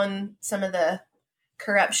get in on some of the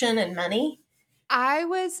corruption and money. I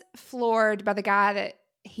was floored by the guy that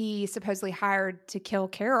he supposedly hired to kill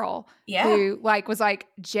Carol. Yeah. Who was like,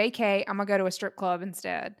 JK, I'm gonna go to a strip club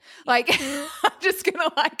instead. I'm just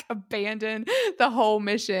gonna abandon the whole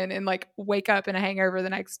mission and wake up in a hangover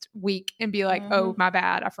the next week and be like, oh, my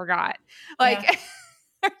bad, I forgot. Are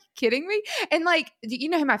you kidding me? And do you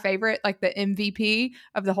know who my favorite, the MVP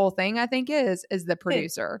of the whole thing, I think is the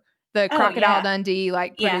producer. The Crocodile Dundee,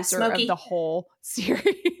 producer of the whole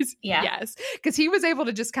series. Yeah. Yes. Because he was able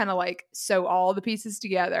to just kind of sew all the pieces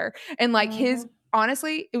together. And his,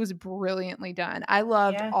 honestly, it was brilliantly done. I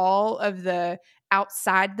loved all of the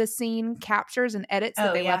outside the scene captures and edits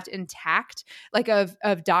that they left intact.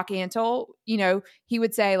 Of Doc Antle, he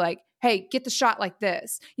would say hey, get the shot like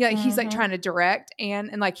this. He's trying to direct and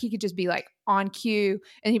he could just be on cue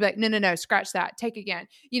and he'd be like, no, scratch that. Take again.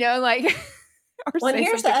 Well,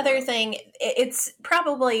 here's the other thing. It's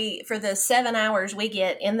probably for the 7 hours we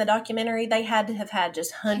get in the documentary, they had to have had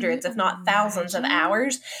just hundreds, if not thousands of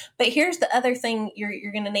hours. But here's the other thing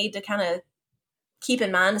you're going to need to kind of keep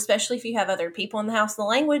in mind, especially if you have other people in the house. The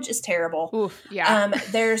language is terrible. Oof, yeah.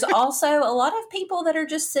 There's also a lot of people that are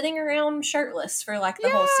just sitting around shirtless for the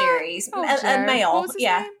whole series. A male. What was his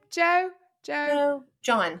name? Joe? No,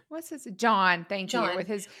 John. What's his? John. Thank you.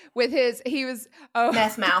 He was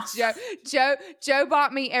meth mouth. Joe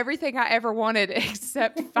bought me everything I ever wanted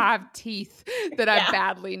except 5 teeth that I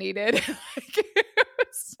badly needed.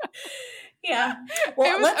 Yeah.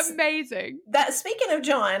 Well, it was amazing. Speaking of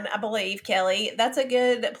John, I believe, Kelly, that's a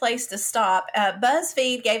good place to stop.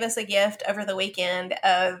 BuzzFeed gave us a gift over the weekend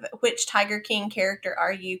of which Tiger King character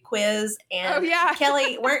are you quiz. And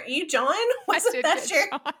Kelly, weren't you John? Wasn't that your?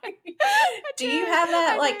 Do you have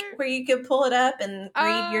that where you could pull it up and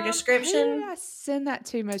read your description? Who did I send that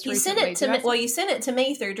to most recently? You sent it to me. Well, you sent it to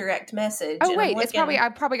me through direct message. Oh wait, I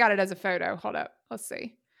probably got it as a photo. Hold up, let's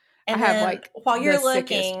see. And I have while you're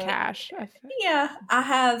looking, cash. I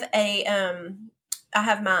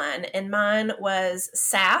have mine, and mine was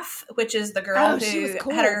Saf, which is the girl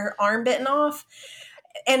who had her arm bitten off.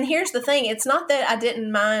 And here's the thing: it's not that I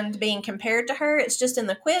didn't mind being compared to her. It's just in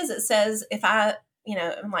the quiz it says if I'm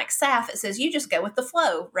like Saf, it says you just go with the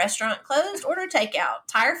flow. Restaurant closed, order takeout.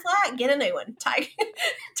 Tire flat, get a new one. Tiger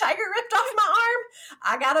ripped off my arm.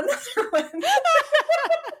 I got another one.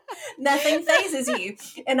 Nothing phases you.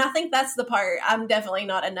 And I think that's the part. I'm definitely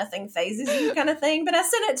not a nothing phases you kind of thing. But I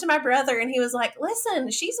sent it to my brother and he was like,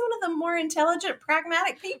 listen, she's one of the more intelligent,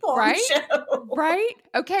 pragmatic people on the show. Right?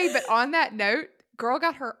 Okay, but on that note, girl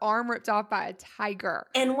got her arm ripped off by a tiger.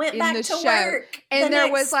 And went back to work. And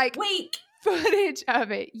there was week. Footage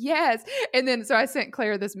of it. Yes. And then so I sent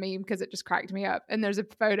Claire this meme because it just cracked me up. And there's a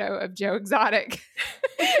photo of Joe Exotic.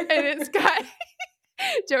 And it's got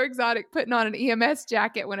Joe Exotic putting on an EMS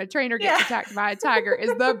jacket when a trainer gets attacked by a tiger is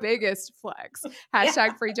the biggest flex.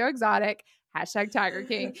 # free Joe Exotic. # Tiger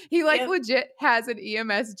King. He legit has an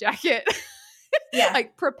EMS jacket.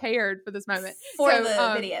 Prepared for this moment for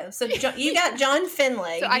the video. So you got John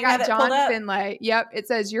Finlay. So I got John Finlay. Yep. It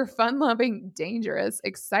says you're fun-loving, dangerous,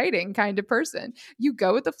 exciting kind of person. You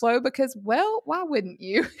go with the flow because, well, why wouldn't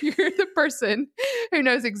you? You're the person who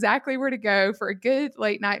knows exactly where to go for a good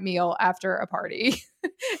late night meal after a party.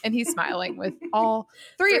 And he's smiling with all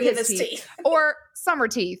three of his teeth. Or summer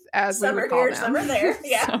teeth, as we would call them. Summer there.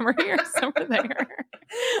 Yeah. Summer here, summer there.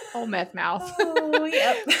 Old meth mouth. Oh,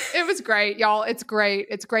 yep. It was great, y'all. It's great.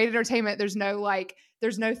 It's great entertainment. There's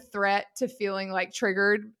no threat to feeling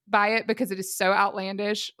triggered by it because it is so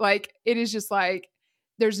outlandish. It is just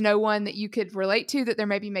there's no one that you could relate to that they're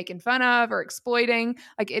maybe making fun of or exploiting.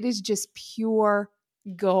 It is just pure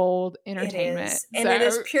gold It entertainment. is. And it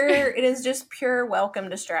is just pure welcome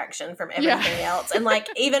distraction from everything else. And like,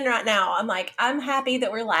 even right now, I'm happy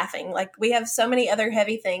that we're laughing. Like, we have so many other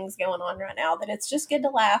heavy things going on right now that it's just good to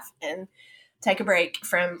laugh and take a break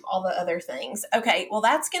from all the other things. Okay. Well,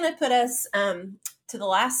 that's going to put us to the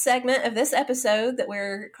last segment of this episode that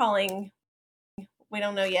we're calling, we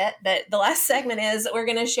don't know yet, but the last segment is we're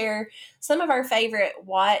going to share some of our favorite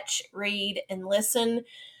watch, read, and listen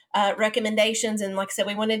recommendations. And like I said,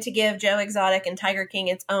 we wanted to give Joe Exotic and Tiger King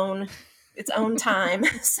its own time.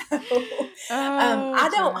 So I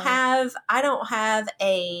don't have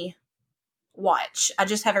a watch. I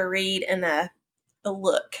just have a read and a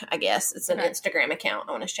look, I guess. It's an Instagram account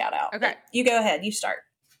I want to shout out. Okay. But you go ahead. You start.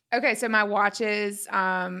 Okay, so my watches,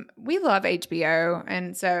 we love HBO,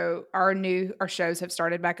 and so our shows have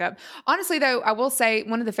started back up. Honestly, though, I will say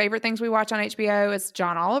one of the favorite things we watch on HBO is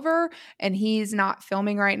John Oliver, and he's not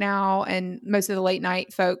filming right now, and most of the late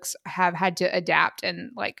night folks have had to adapt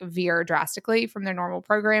and like veer drastically from their normal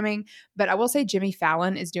programming. But I will say Jimmy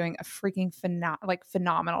Fallon is doing a freaking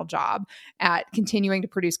phenomenal job at continuing to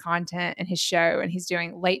produce content in his show, and he's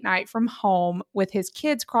doing late night from home with his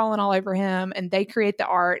kids crawling all over him, and they create the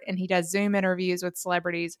art. And he does Zoom interviews with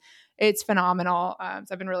celebrities. It's phenomenal. So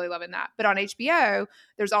I've been really loving that. But on HBO,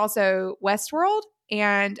 there's also Westworld.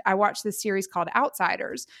 And I watched this series called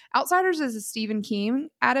Outsiders. Outsiders is a Stephen King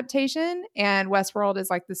adaptation. And Westworld is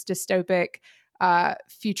like this dystopic,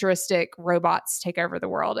 futuristic robots take over the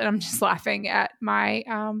world. And I'm just laughing at my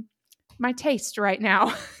taste right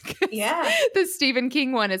now. Yeah. The Stephen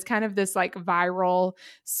King one is kind of this like viral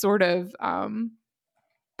sort of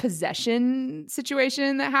possession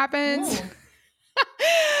situation that happens.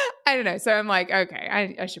 I don't know. So I'm like,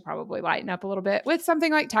 okay, I should probably lighten up a little bit with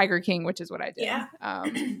something like Tiger King, which is what I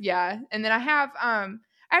did. Yeah. And then I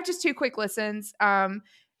have just 2 quick listens.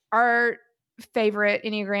 Our favorite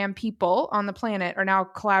Enneagram people on the planet are now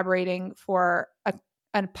collaborating for a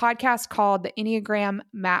podcast called the Enneagram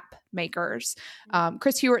Map Makers.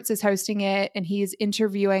 Chris Hewerts is hosting it, and he's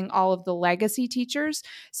interviewing all of the legacy teachers.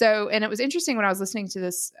 So, and it was interesting when I was listening to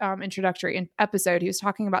this introductory episode, he was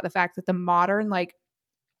talking about the fact that the modern like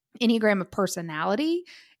Enneagram of personality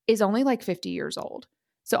is only like 50 years old.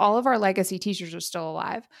 So all of our legacy teachers are still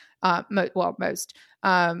alive. Most.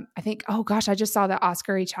 I think, oh gosh, I just saw that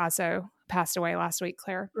Oscar Ichazo passed away last week,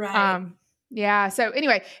 Claire. Right. Yeah. So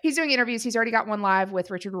anyway, he's doing interviews. He's already got one live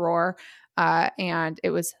with Richard Rohr, and it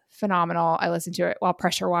was phenomenal. I listened to it while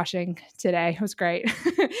pressure washing today. It was great.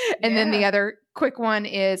 And then the other quick one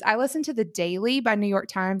is I listened to The Daily by New York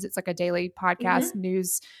Times. It's like a daily podcast,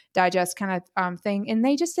 news digest kind of thing. And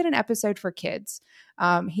they just did an episode for kids.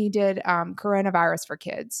 He did coronavirus for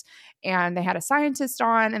kids. And they had a scientist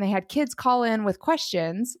on, and they had kids call in with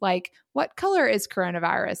questions like, what color is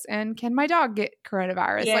coronavirus? And can my dog get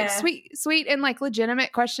coronavirus? Yeah. Like sweet and like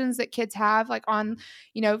legitimate questions that kids have like on,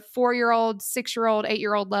 4-year-old, 6-year-old,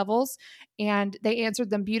 8-year-old levels. And they answered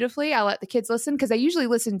them beautifully. I let the kids listen because they usually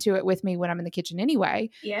listen to it with me when I'm in the kitchen anyway.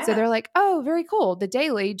 Yeah. So they're like, oh, very cool. The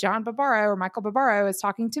Daily, John Barbaro or Michael Barbaro is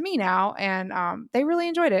talking to me now. And they really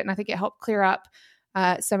enjoyed it. And I think it helped clear up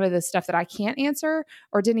some of the stuff that I can't answer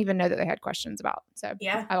or didn't even know that they had questions about. So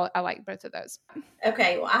yeah, I like both of those.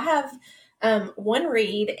 Okay. Well, I have one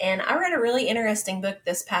read, and I read a really interesting book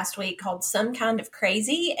this past week called Some Kind of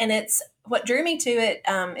Crazy. And it's what drew me to it.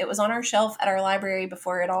 It was on our shelf at our library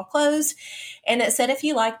before it all closed. And it said, if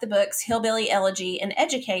you like the books Hillbilly Elegy and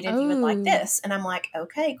Educated, you would like this. And I'm like,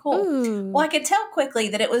 okay, cool. Ooh. Well, I could tell quickly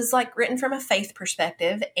that it was like written from a faith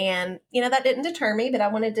perspective. And, that didn't deter me, but I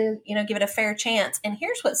wanted to, give it a fair chance. And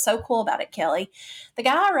here's what's so cool about it, Kelly. The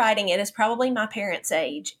guy writing it is probably my parents'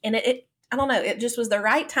 age. And I don't know, it just was the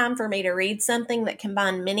right time for me to read something that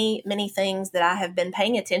combined many, many things that I have been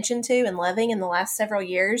paying attention to and loving in the last several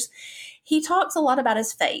years. He talks a lot about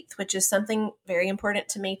his faith, which is something very important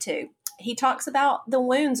to me too. He talks about the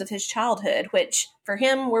wounds of his childhood, which for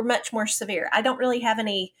him were much more severe. I don't really have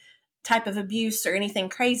any type of abuse or anything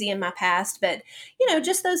crazy in my past, but,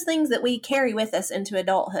 just those things that we carry with us into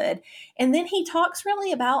adulthood. And then he talks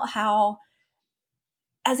really about how,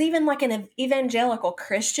 as even like an evangelical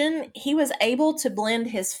Christian, he was able to blend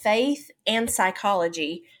his faith and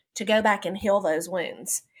psychology to go back and heal those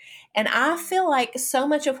wounds. And I feel like so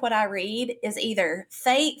much of what I read is either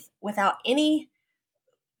faith without any,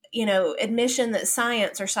 admission that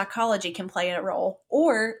science or psychology can play a role,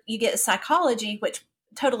 or you get psychology, which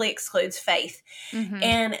totally excludes faith. Mm-hmm.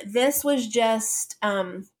 And this was just,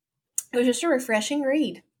 it was just a refreshing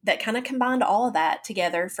read that kind of combined all of that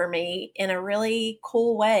together for me in a really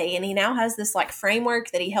cool way. And he now has this like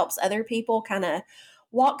framework that he helps other people kind of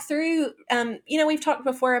walk through, we've talked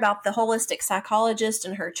before about the holistic psychologist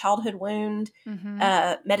and her childhood wound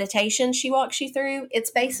meditation she walks you through.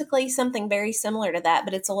 It's basically something very similar to that,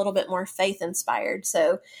 but it's a little bit more faith inspired.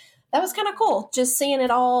 So that was kind of cool, just seeing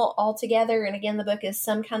it all together. And again, the book is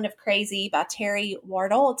Some Kind of Crazy by Terry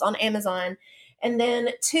Wardle. It's on Amazon. And then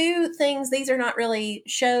 2 things, these are not really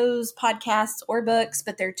shows, podcasts, or books,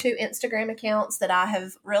 but they're 2 Instagram accounts that I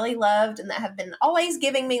have really loved and that have been always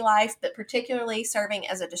giving me life, but particularly serving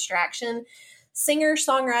as a distraction.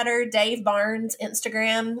 Singer-songwriter Dave Barnes'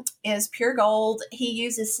 Instagram is pure gold. He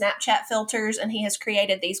uses Snapchat filters, and he has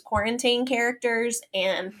created these quarantine characters,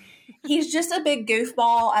 and he's just a big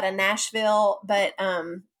goofball out of Nashville, but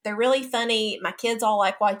they're really funny. My kids all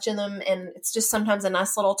like watching them, and it's just sometimes a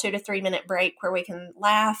nice little 2 to 3 minute break where we can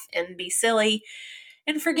laugh and be silly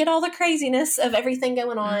and forget all the craziness of everything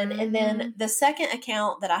going on. And then the second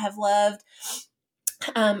account that I have loved,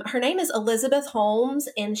 her name is Elizabeth Holmes,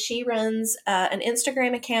 and she runs an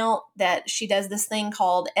Instagram account that she does this thing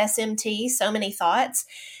called SMT, So Many Thoughts,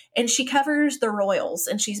 and she covers the royals,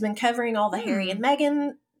 and she's been covering all the Harry and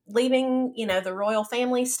Meghan leaving, the royal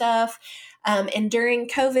family stuff. And during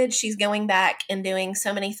COVID, she's going back and doing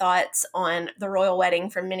So Many Thoughts on the royal wedding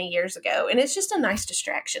from many years ago. And it's just a nice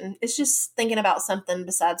distraction. It's just thinking about something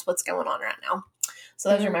besides what's going on right now. So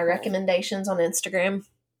those are my recommendations on Instagram.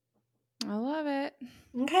 I love it.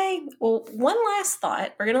 Okay. Well, one last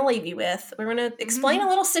thought we're going to leave you with. We're going to explain a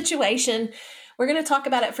little situation. We're going to talk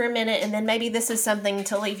about it for a minute, and then maybe this is something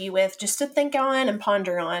to leave you with just to think on and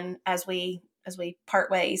ponder on as we part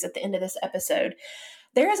ways at the end of this episode.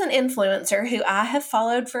 There is an influencer who I have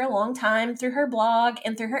followed for a long time through her blog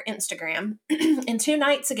and through her Instagram. And 2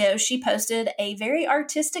 nights ago, she posted a very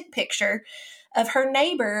artistic picture of her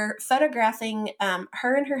neighbor photographing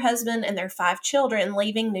her and her husband and their 5 children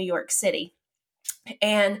leaving New York City.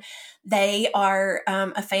 And they are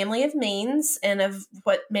a family of means and of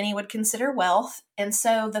what many would consider wealth. And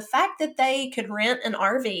so the fact that they could rent an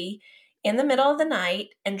RV in the middle of the night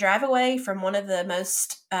and drive away from one of the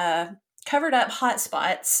most covered up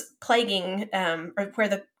hotspots plaguing, or where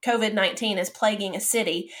the COVID-19 is plaguing a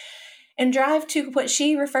city, and drive to what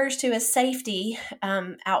she refers to as safety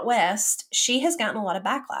out west, she has gotten a lot of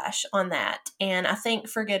backlash on that. And I think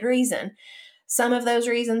for good reason. Some of those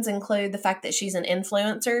reasons include the fact that she's an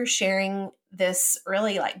influencer sharing this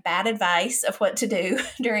really bad advice of what to do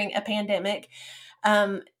during a pandemic.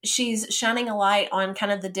 She's shining a light on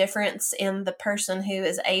kind of the difference in the person who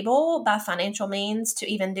is able by financial means to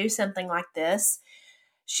even do something like this.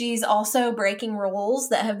 She's also breaking rules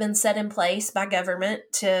that have been set in place by government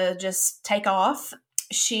to just take off.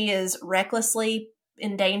 She is recklessly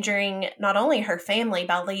endangering not only her family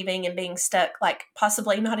by leaving and being stuck,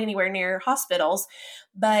 possibly not anywhere near hospitals,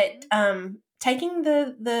 but taking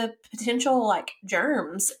the potential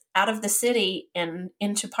germs out of the city and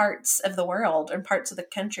into parts of the world and parts of the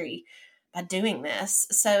country by doing this.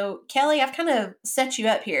 So Kelly, I've kind of set you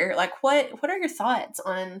up here. What are your thoughts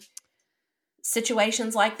on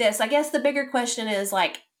situations like this? I guess the bigger question is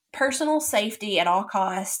personal safety at all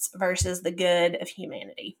costs versus the good of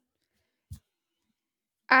humanity.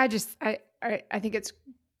 I think it's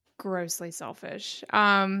grossly selfish.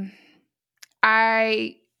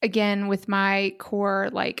 Again, with my core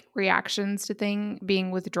reactions to being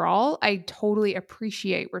withdrawal, I totally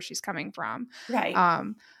appreciate where she's coming from. Right.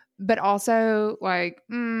 But also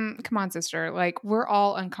come on, sister, we're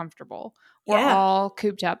all uncomfortable. We're all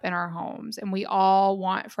cooped up in our homes, and we all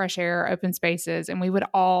want fresh air, open spaces, and we would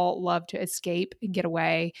all love to escape and get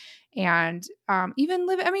away and even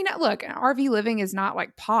live. I mean, look, RV living is not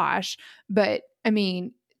posh, but I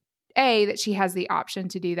mean, that she has the option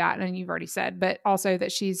to do that, and you've already said, but also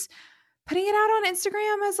that she's putting it out on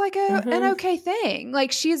Instagram as an okay thing.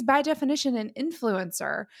 She is by definition an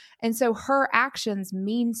influencer. And so her actions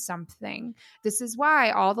mean something. This is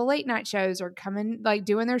why all the late night shows are coming,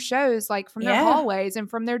 doing their shows, from their hallways and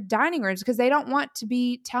from their dining rooms, because they don't want to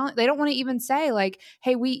be they don't want to even say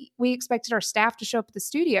hey, we expected our staff to show up at the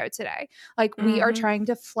studio today. We are trying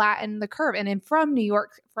to flatten the curve. And from New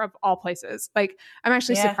York, from all places, I'm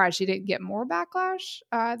actually surprised she didn't get more backlash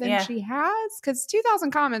than she has, because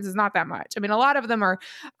 2,000 comments is not that much. I mean, a lot of them are,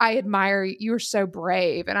 I admire, you're so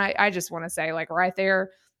brave. And I just want to say right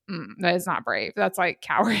there, that is not brave. That's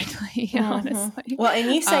cowardly, honestly. Well,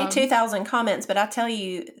 and you say 2,000 comments, but I tell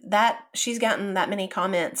you that she's gotten that many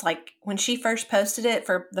comments. When she first posted it,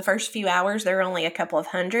 for the first few hours, there were only a couple of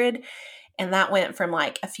hundred. And that went from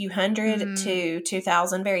a few hundred to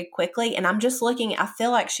 2,000 very quickly. And I'm just looking, I feel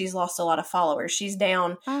like she's lost a lot of followers. She's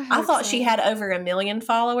down. I thought she had over 1 million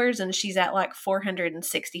followers, and she's at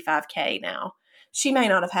 465K now. She may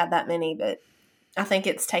not have had that many, but I think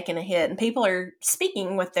it's taken a hit, and people are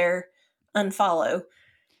speaking with their unfollow.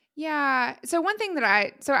 Yeah. So one thing that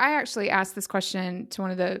I actually asked this question to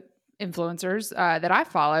one of the influencers that I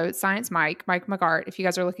follow, Science Mike McGart. If you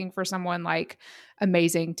guys are looking for someone like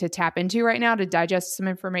amazing to tap into right now to digest some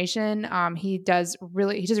information, he does a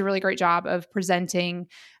really great job of presenting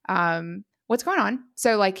what's going on.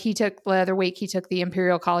 So like the other week, he took the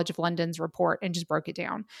Imperial College of London's report and just broke it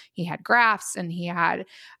down. He had graphs and he had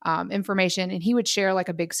information, and he would share like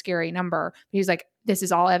a big scary number. But he's like, this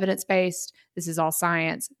is all evidence-based. This is all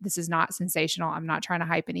science. This is not sensational. I'm not trying to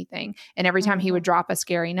hype anything. And every time he would drop a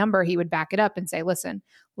scary number, he would back it up and say, listen,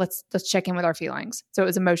 let's check in with our feelings. So it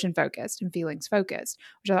was emotion focused and feelings focused,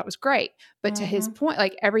 which I thought was great. But to his point,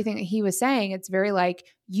 like everything that he was saying, it's very like,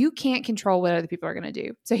 you can't control what other people are going to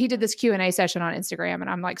do. So he did this Q&A session on Instagram,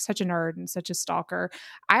 and I'm like such a nerd and such a stalker.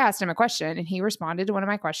 I asked him a question and he responded to one of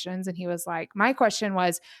my questions. And he was like, my question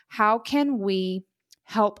was, how can we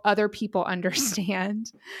help other people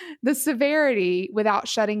understand the severity without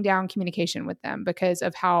shutting down communication with them because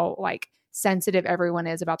of how like sensitive everyone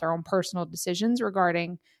is about their own personal decisions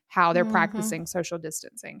regarding how they're practicing social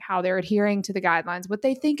distancing, how they're adhering to the guidelines, what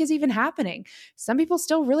they think is even happening. Some people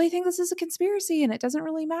still really think this is a conspiracy and it doesn't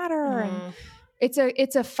really matter. And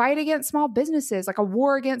it's a fight against small businesses, like a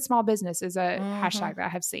war against small business is a hashtag that I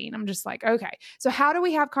have seen. I'm just like, okay, so how do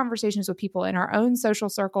we have conversations with people in our own social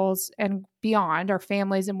circles and beyond, our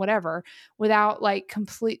families and whatever, without like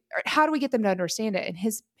how do we get them to understand it? And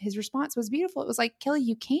his response was beautiful. It was like, Kelly,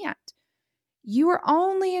 you can't. You are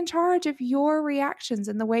only in charge of your reactions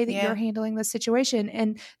and the way that you're handling the situation.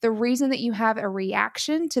 And the reason that you have a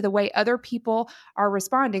reaction to the way other people are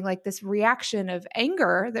responding, like this reaction of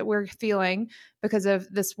anger that we're feeling because of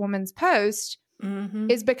this woman's post,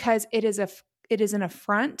 is because it is an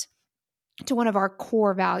affront to one of our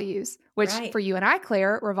core values, which for you and I,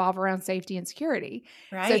 Claire, revolve around safety and security.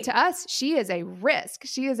 Right. So to us, she is a risk.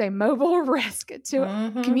 She is a mobile risk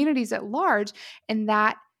to communities at large. And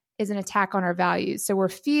that is an attack on our values. So we're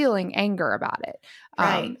feeling anger about it.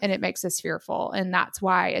 And it makes us fearful. And that's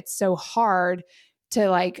why it's so hard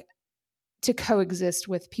to coexist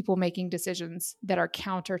with people making decisions that are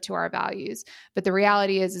counter to our values. But the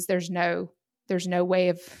reality is there's no way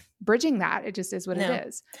of bridging that. It just is what it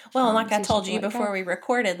is. Well, and like I told you before we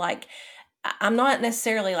recorded, like, I'm not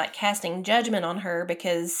necessarily like casting judgment on her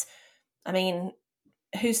because, I mean,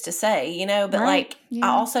 who's to say, you know, but I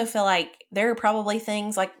also feel like there are probably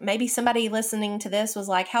things like maybe somebody listening to this was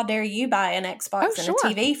like, how dare you buy an Xbox and a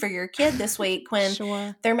TV for your kid this week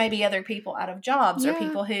when there may be other people out of jobs or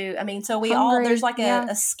people who, I mean, so we all, there's like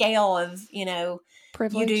a scale of, you know,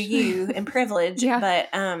 privilege. You do you and privilege. But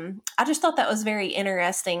I just thought that was very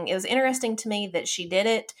interesting. It was interesting to me that she did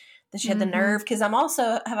it, that she had the nerve, because I'm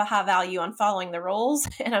also have a high value on following the rules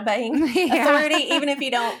and obeying authority, even if you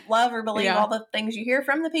don't love or believe all the things you hear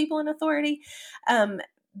from the people in authority.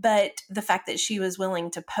 But the fact that she was willing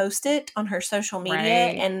to post it on her social media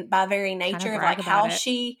and by very nature of like how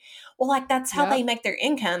she, well, like that's how they make their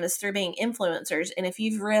income is through being influencers. And if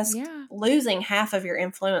you've risked losing half of your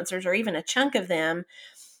influencers or even a chunk of them,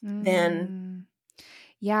 then...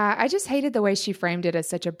 Yeah, I just hated the way she framed it as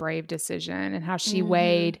such a brave decision and how she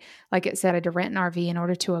weighed, like it said, I had to rent an RV in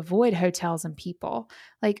order to avoid hotels and people.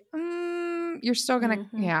 Like, you're still going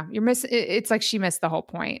to, you're missing, it's like she missed the whole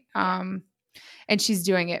point. And she's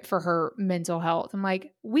doing it for her mental health. I'm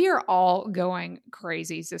like, we are all going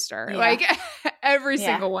crazy, sister. Yeah. Like every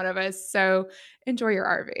single one of us. So enjoy your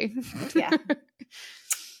RV. Yeah.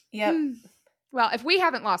 Yep. Well, if we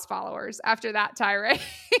haven't lost followers after that tirade,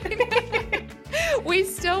 we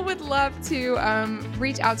still would love to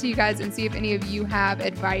reach out to you guys and see if any of you have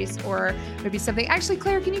advice or maybe something. Actually,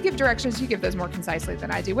 Claire, can you give directions? You give those more concisely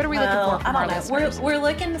than I do. What are we looking for from our listeners? We're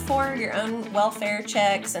looking for your own welfare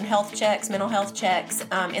checks and health checks, mental health checks,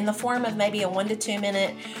 in the form of maybe a 1 to 2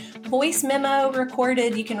 minute voice memo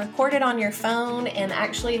recorded. You can record it on your phone. And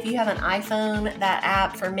actually, if you have an iPhone, that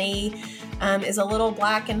app for me is a little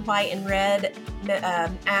black and white and red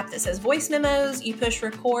app that says voice memos. You push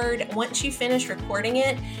record. Once you finish recording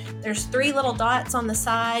it, there's 3 little dots on the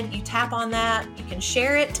side. You tap on that. You can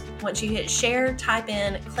share it. Once you hit share, type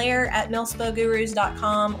in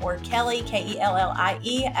Claire@milspogurus.com or Kelly, Kellie,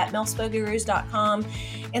 @milspogurus.com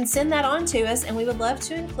and send that on to us. And we would love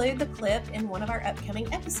to include the clip in one of our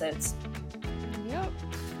upcoming episodes. Yep.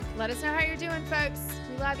 Let us know how you're doing, folks.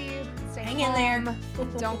 We love you. Stay Hang home. in there.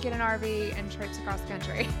 Don't get an RV and trips across the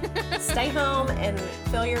country. Stay home and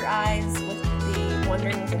fill your eyes with the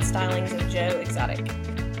wonderings and stylings of Joe Exotic.